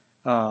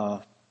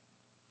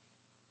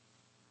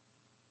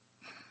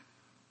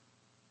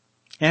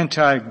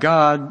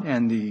anti-God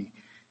and the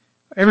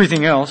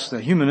everything else,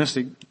 the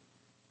humanistic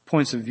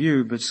points of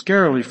view, but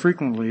scarily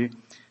frequently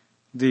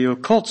the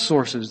occult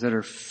sources that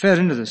are fed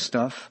into this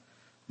stuff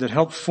that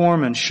help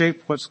form and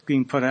shape what's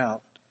being put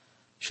out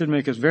should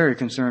make us very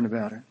concerned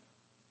about it.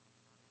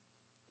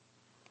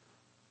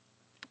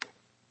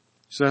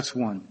 So that's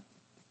one.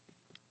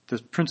 The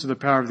prince of the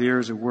power of the air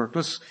is at work.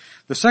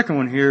 The second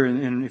one here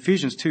in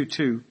Ephesians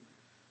 2:2,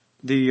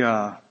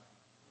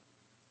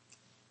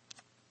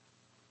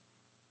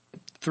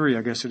 3,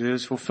 I guess it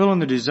is, fulfilling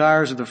the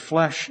desires of the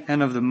flesh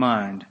and of the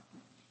mind.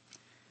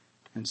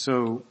 And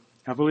so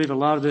I believe a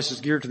lot of this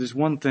is geared to this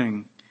one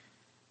thing,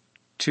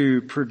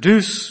 to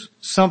produce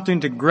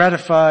something to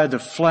gratify the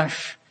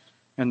flesh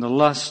and the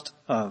lust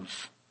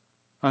of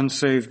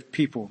unsaved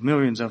people,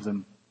 millions of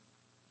them.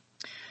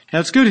 Now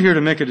it's good here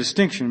to make a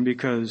distinction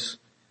because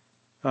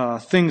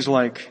things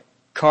like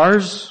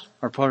cars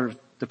are part of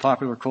the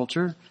popular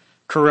culture,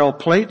 Corel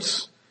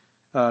plates,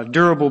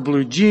 durable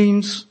blue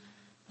jeans,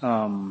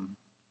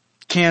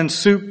 canned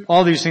soup,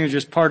 all these things are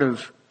just part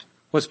of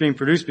what's being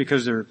produced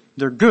because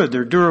they're good,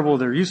 they're durable,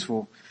 they're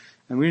useful.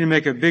 And we need to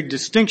make a big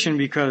distinction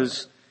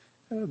because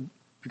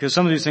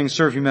some of these things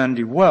serve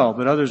humanity well,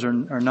 but others are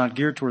not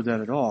geared toward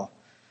that at all.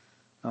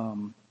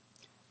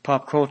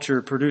 Pop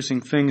culture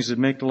producing things that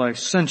make life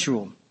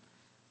sensual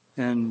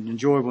and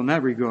enjoyable in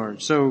that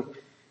regard. So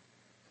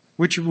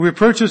we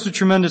approach this with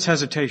tremendous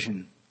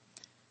hesitation.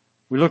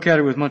 We look at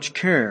it with much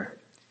care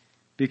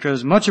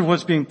because much of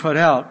what's being put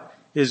out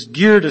is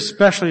geared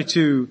especially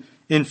to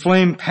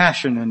inflame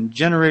passion and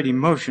generate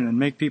emotion and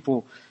make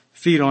people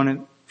feed on it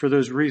for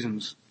those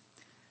reasons.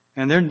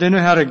 And they know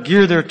how to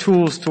gear their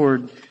tools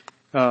toward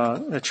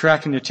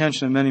attracting the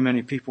attention of many,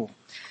 many people.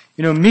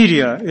 You know,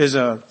 media is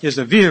a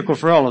vehicle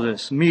for all of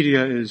this.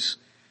 Media is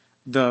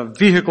the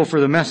vehicle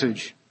for the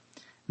message.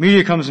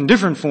 Media comes in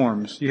different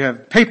forms. You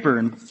have paper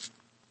and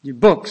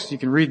books. You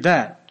can read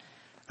that.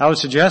 I would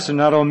suggest that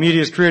not all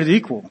media is created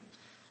equal.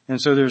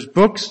 And so there's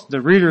books.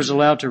 The reader is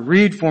allowed to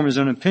read, form his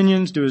own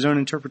opinions, do his own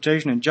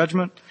interpretation and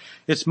judgment.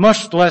 It's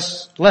much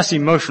less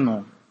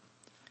emotional.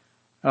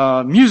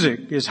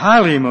 Music is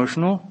highly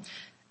emotional.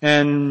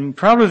 And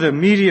probably the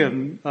media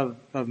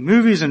of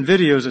movies and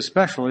videos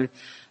especially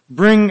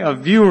bring a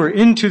viewer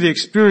into the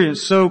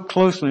experience so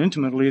closely and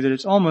intimately that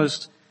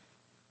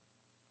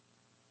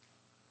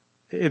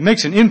it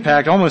makes an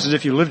impact almost as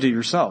if you lived it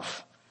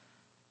yourself.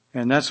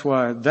 And that's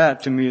why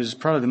that to me is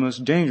probably the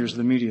most dangerous of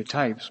the media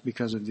types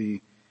because of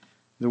the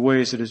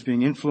ways that it's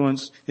being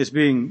influenced, it's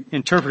being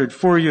interpreted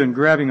for you and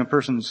grabbing a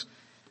person's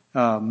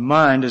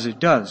mind as it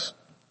does.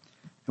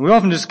 And we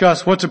often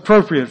discuss what's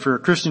appropriate for a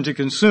Christian to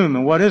consume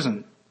and what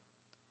isn't.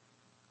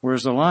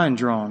 Where's the line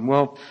drawn?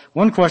 Well,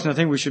 one question I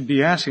think we should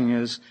be asking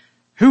is,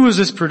 who is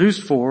this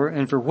produced for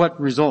and for what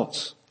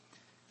results?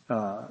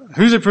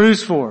 Who's it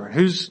produced for?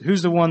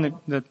 Who's the one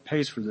that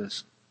pays for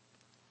this?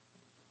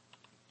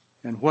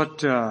 And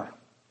what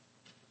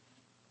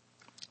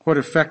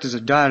effect is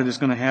a diet that's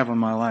going to have on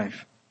my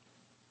life?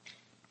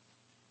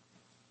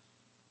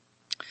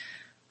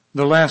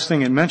 The last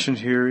thing it mentioned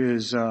here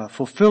is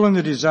fulfilling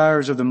the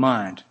desires of the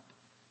mind.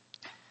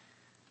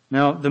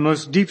 Now, the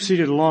most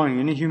deep-seated longing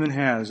any human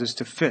has is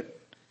to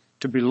fit,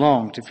 to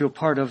belong, to feel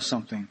part of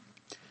something.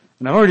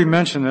 And I've already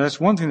mentioned that that's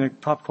one thing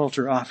that pop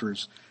culture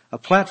offers, a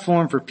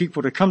platform for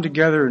people to come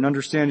together and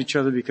understand each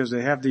other because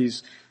they have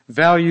these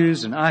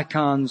values and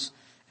icons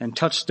and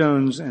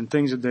touchstones and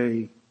things that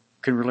they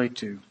can relate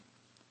to.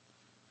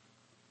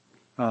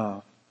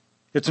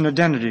 It's an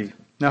identity.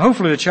 Now,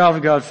 hopefully the child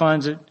of God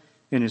finds it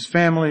in his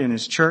family, in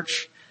his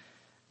church.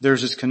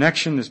 There's this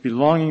connection, this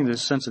belonging,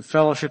 this sense of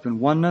fellowship and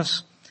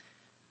oneness.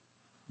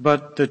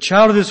 But the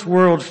child of this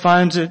world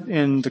finds it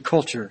in the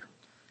culture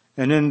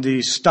and in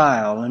the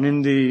style and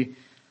in the,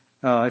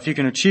 if you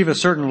can achieve a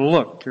certain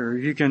look or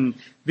if you can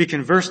be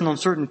conversant on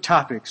certain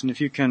topics and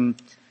if you can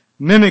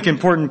mimic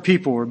important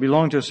people or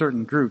belong to a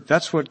certain group.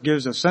 That's what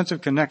gives a sense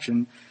of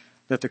connection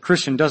that the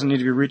Christian doesn't need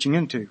to be reaching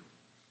into.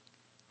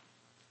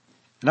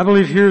 And I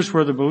believe here's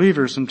where the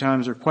believers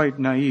sometimes are quite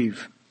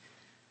naive.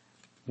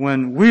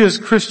 When we as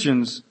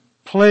Christians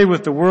play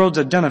with the world's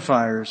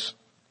identifiers,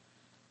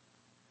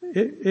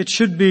 it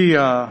should be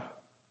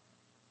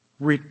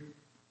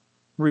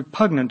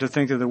repugnant to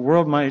think that the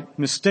world might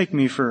mistake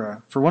me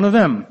for one of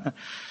them.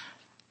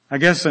 I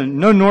guess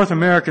no North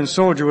American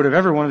soldier would have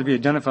ever wanted to be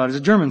identified as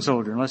a German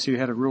soldier unless he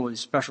had a really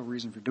special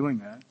reason for doing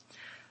that.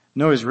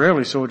 No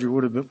Israeli soldier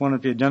would have wanted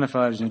to be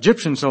identified as an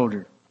Egyptian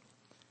soldier.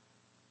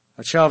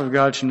 A child of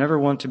God should never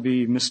want to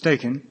be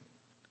mistaken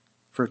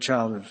for a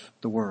child of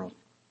the world.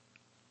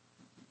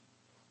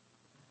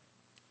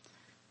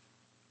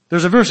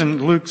 There's a verse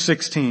in Luke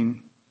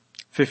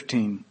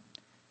 16:15.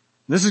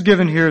 This is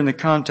given here in the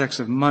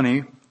context of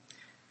money.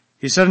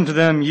 He said unto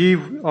them, Ye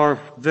are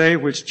they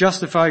which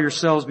justify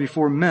yourselves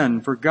before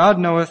men, for God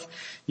knoweth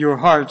your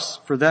hearts,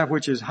 for that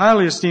which is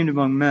highly esteemed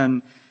among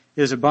men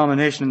is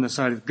abomination in the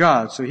sight of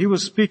God. So he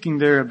was speaking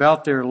there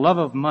about their love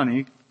of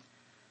money,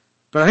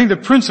 but I think the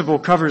principle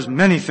covers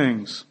many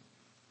things.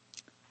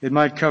 It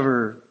might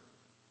cover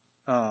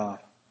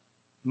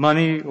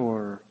money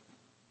or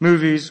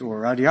movies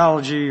or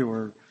ideology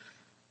or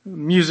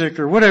music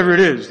or whatever it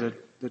is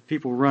that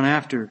people run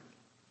after.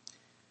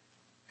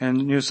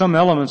 And, some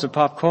elements of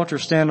pop culture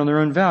stand on their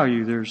own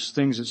value. There's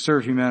things that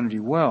serve humanity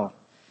well.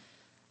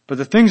 But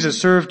the things that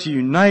serve to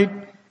unite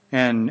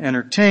and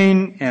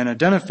entertain and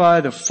identify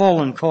the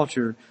fallen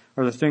culture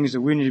are the things that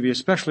we need to be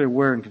especially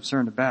aware and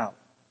concerned about.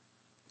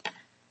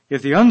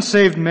 If the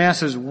unsaved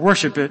masses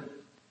worship it,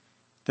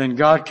 then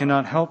God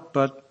cannot help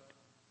but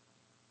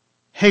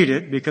hate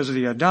it because of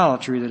the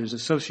idolatry that is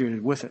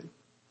associated with it.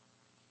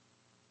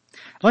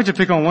 I'd like to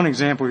pick on one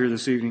example here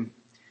this evening.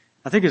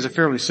 I think it's a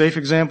fairly safe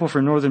example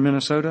for northern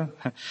Minnesota.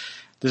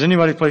 Does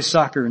anybody play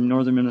soccer in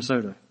northern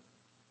Minnesota?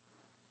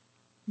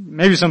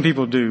 Maybe some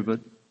people do, but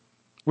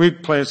we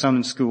play it some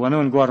in school. I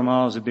know in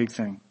Guatemala it's a big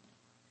thing.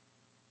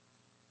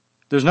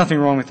 There's nothing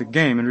wrong with the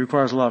game. It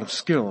requires a lot of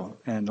skill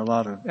and a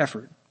lot of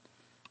effort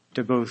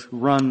to both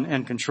run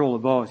and control the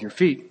ball with your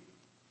feet.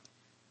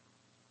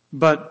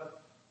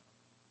 But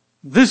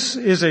this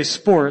is a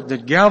sport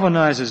that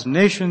galvanizes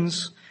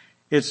nations.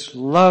 It's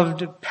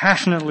loved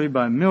passionately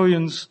by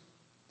millions.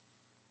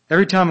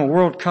 Every time a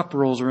World Cup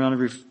rolls around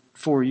every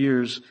 4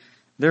 years,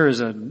 there is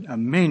a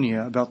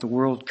mania about the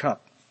World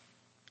Cup.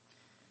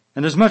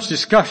 And there's much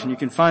discussion. You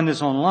can find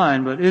this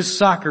online, but is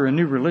soccer a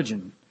new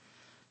religion?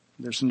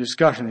 There's some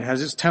discussion. It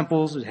has its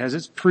temples, it has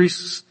its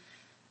priests,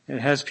 it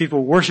has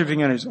people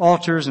worshiping at its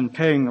altars and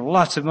paying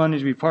lots of money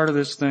to be part of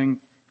this thing.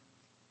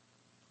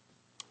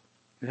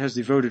 It has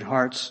devoted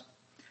hearts.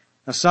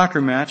 A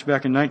soccer match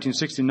back in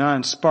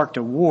 1969 sparked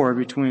a war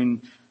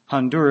between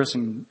Honduras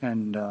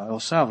and El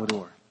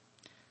Salvador.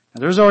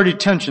 Now, there's already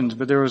tensions,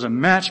 but there was a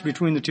match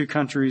between the two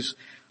countries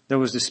that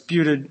was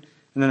disputed,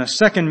 and then a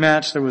second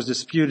match that was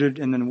disputed,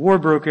 and then war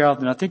broke out,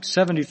 and I think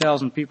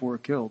 70,000 people were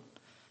killed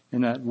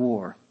in that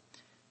war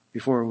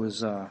before it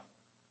was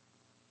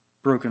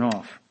broken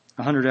off.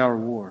 A 100-hour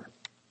war.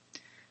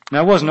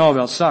 Now, it wasn't all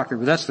about soccer,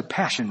 but that's the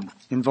passion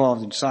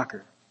involved in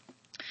soccer.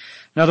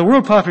 Now, the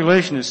world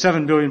population is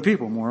 7 billion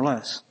people, more or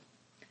less.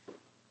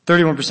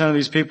 31% of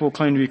these people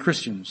claim to be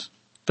Christians.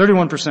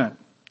 31%.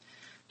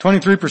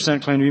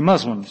 23% claim to be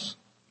Muslims.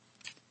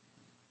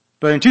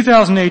 But in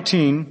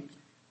 2018,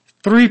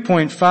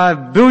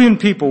 3.5 billion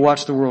people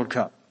watched the World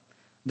Cup.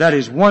 That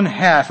is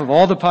 1/2 of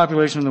all the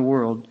population in the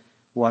world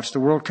watched the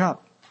World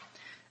Cup.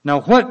 Now,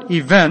 what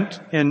event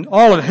in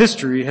all of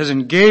history has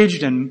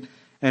engaged and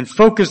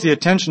focused the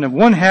attention of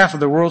 1/2 of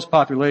the world's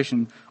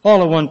population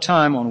all at one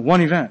time on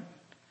one event?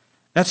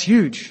 That's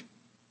huge.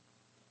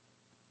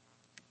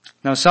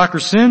 Now, soccer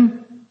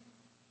sin?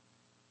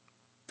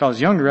 If I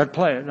was younger, I'd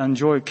play it. I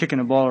enjoy kicking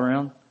a ball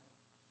around.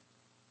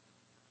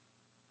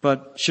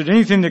 But should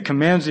anything that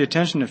commands the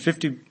attention of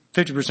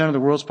 50% of the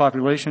world's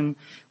population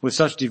with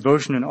such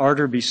devotion and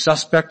ardor be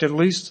suspect at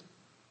least?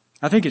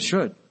 I think it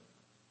should.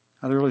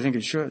 I really think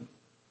it should.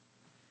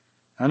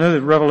 I know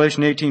that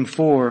Revelation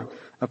 18:4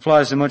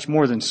 applies to much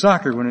more than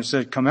soccer when it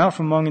said, "Come out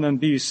from among them and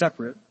be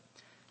separate.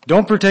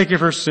 Don't partake of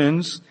her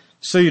sins,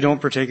 so you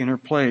don't partake in her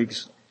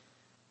plagues."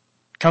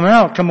 Come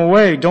out, come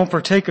away, don't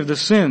partake of the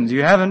sins.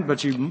 You haven't,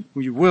 but you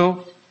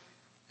will,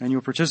 and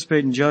you'll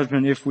participate in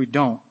judgment if we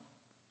don't.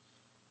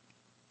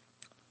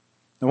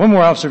 Now, one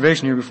more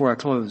observation here before I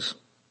close.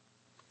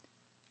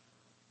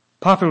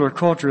 Popular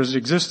culture as it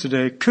exists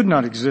today could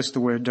not exist the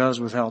way it does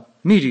without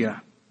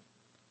media.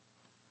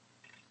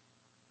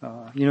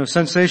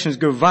 Sensations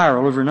go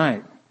viral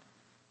overnight.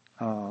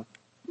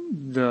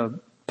 The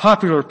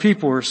popular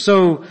people are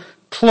so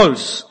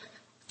close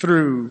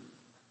through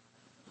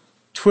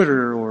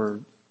Twitter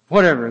or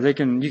whatever. You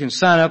can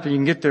sign up and you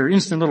can get their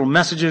instant little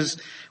messages,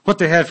 what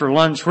they had for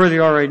lunch, where they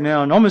are right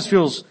now, and it almost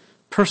feels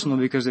personal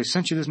because they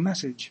sent you this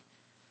message.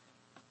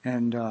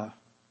 And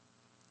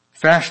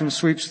fashion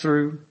sweeps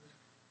through.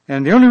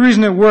 And the only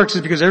reason it works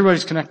is because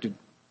everybody's connected.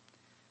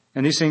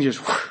 And these things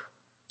just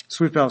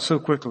sweep out so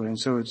quickly, and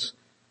so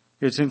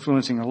it's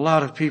influencing a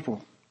lot of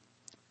people.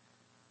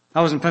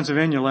 I was in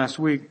Pennsylvania last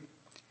week,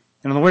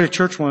 and on the way to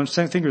church once,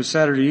 I think it was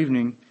Saturday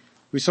evening,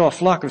 we saw a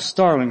flock of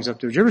starlings up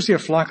there. Did you ever see a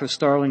flock of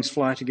starlings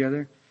fly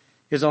together?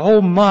 It's a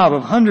whole mob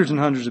of hundreds and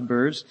hundreds of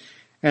birds,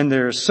 and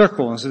they're a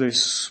circle, and so they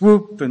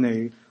swoop, and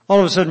they all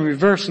of a sudden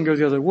reverse and go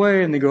the other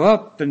way, and they go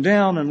up and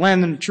down and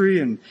land in a tree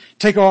and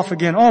take off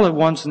again all at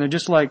once, and they're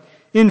just like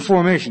in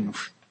formation.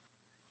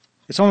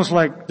 It's almost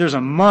like there's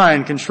a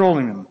mind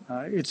controlling them.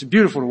 It's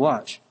beautiful to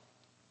watch.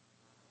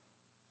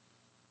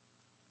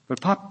 But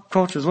pop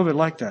culture is a little bit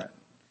like that.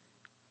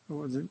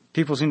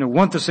 People seem to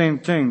want the same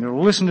thing. They'll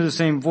listen to the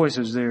same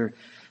voices.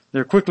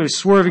 They're quickly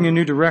swerving in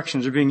new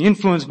directions. They're being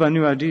influenced by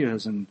new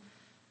ideas, and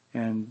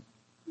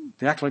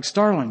they act like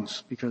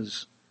starlings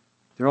because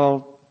they're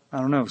all,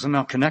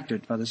 somehow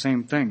connected by the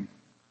same thing.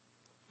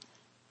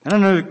 And I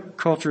know that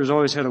culture has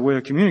always had a way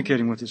of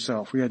communicating with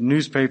itself. We had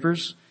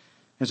newspapers,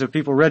 and so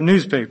people read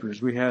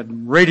newspapers. We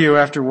had radio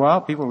after a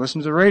while. People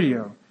listened to the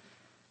radio.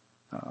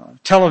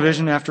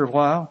 Television after a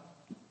while.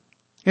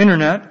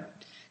 Internet.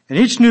 And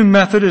each new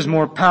method is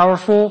more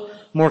powerful,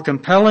 more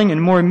compelling,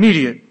 and more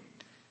immediate,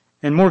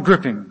 and more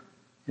gripping.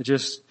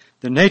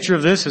 The nature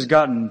of this has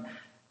gotten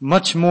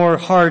much more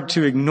hard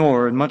to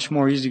ignore and much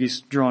more easy to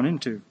get drawn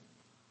into.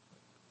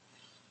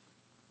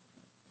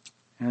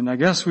 And I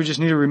guess we just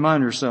need to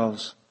remind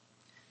ourselves,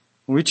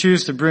 when we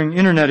choose to bring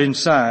internet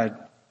inside,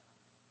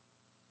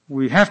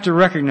 we have to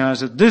recognize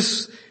that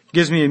this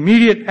gives me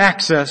immediate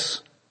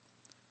access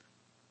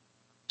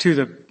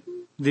to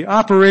the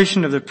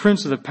operation of the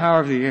prince of the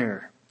power of the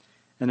air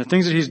and the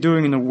things that he's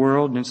doing in the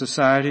world and in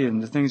society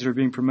and the things that are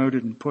being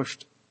promoted and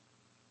pushed.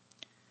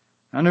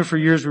 I know for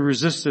years we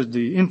resisted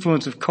the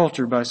influence of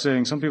culture by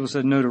saying, some people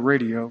said no to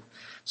radio.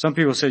 Some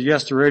people said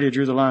yes to radio,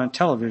 drew the line on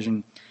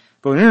television.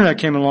 But when the internet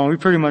came along, we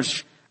pretty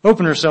much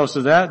opened ourselves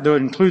to that, though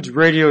it includes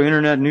radio,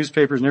 internet,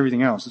 newspapers, and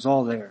everything else. It's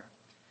all there.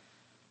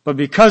 But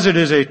because it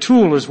is a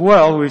tool as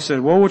well, we've said,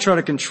 well, we'll try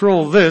to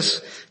control this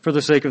for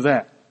the sake of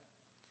that.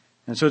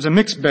 And so it's a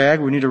mixed bag.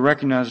 We need to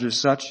recognize it as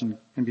such and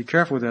be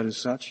careful with that as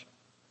such.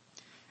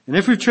 And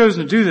if we've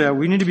chosen to do that,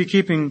 we need to be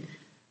keeping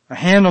a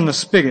hand on the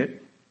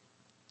spigot.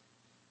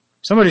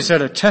 Somebody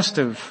said a test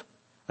of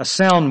a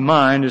sound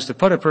mind is to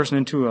put a person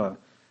into a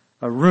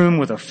room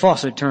with a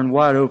faucet turned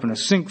wide open, a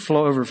sink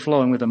flow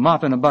overflowing with a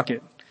mop and a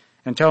bucket,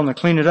 and tell them to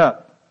clean it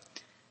up.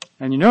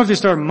 And you know if they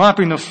start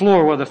mopping the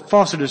floor while the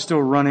faucet is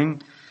still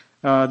running,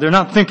 they're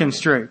not thinking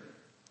straight.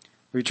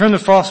 If you turn the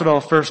faucet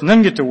off first and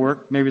then get to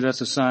work, maybe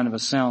that's a sign of a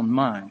sound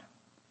mind.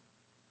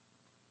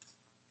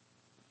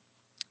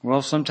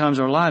 Well, sometimes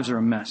our lives are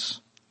a mess.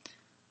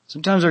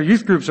 Sometimes our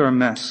youth groups are a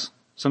mess.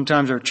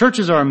 Sometimes our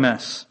churches are a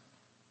mess.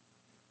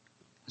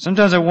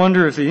 Sometimes I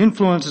wonder if the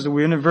influences that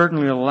we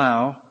inadvertently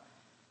allow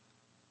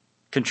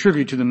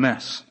contribute to the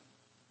mess.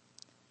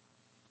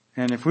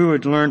 And if we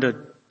would learn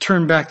to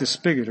turn back the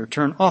spigot or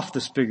turn off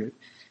the spigot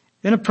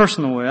in a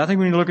personal way. I think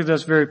we need to look at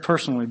this very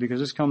personally because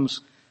this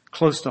comes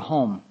close to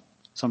home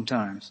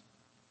sometimes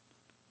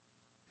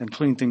and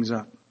clean things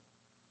up.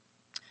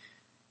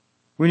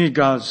 We need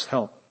God's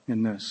help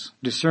in this.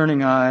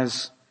 Discerning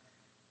eyes,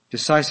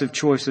 decisive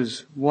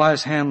choices,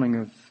 wise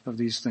handling of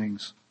these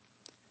things.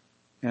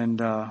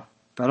 And I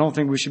don't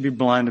think we should be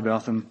blind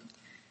about them.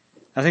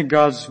 I think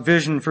God's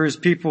vision for His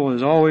people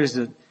is always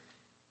that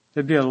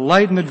there'd be a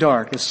light in the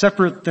dark, a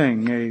separate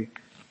thing,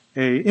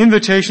 a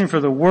invitation for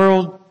the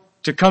world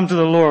to come to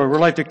the Lord. We're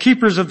like the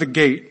keepers of the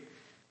gate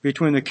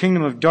between the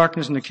kingdom of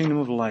darkness and the kingdom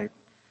of light.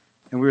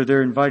 And we're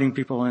there inviting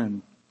people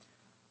in.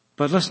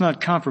 But let's not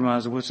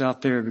compromise what's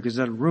out there because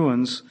that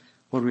ruins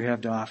what we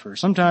have to offer.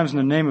 Sometimes in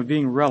the name of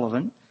being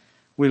relevant,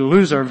 we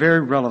lose our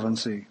very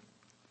relevancy.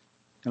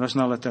 And let's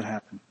not let that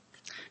happen.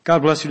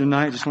 God bless you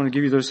tonight. I just want to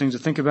give you those things to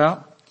think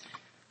about.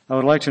 I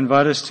would like to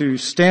invite us to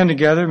stand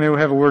together. Maybe we'll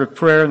have a word of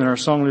prayer, and then our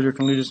song leader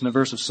can lead us in a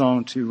verse of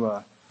song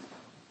to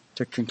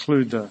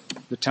conclude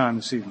the time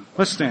this evening.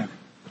 Let's stand.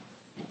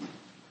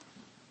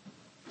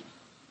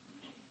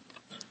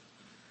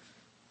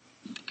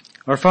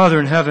 Our Father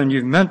in heaven,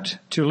 you've meant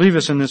to leave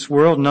us in this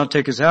world and not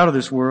take us out of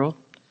this world,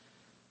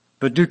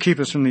 but do keep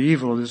us from the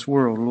evil of this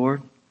world,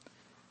 Lord.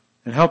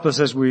 And help us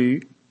as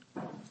we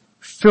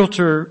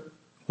filter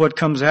what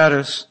comes at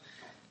us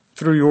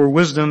through your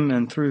wisdom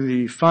and through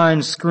the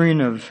fine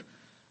screen of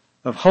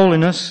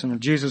holiness and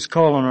of Jesus'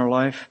 call on our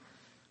life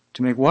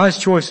to make wise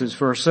choices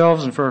for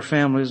ourselves and for our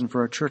families and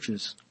for our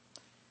churches.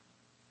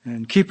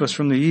 And keep us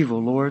from the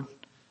evil, Lord,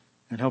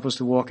 and help us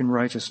to walk in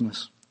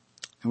righteousness.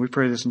 And we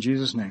pray this in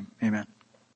Jesus' name. Amen.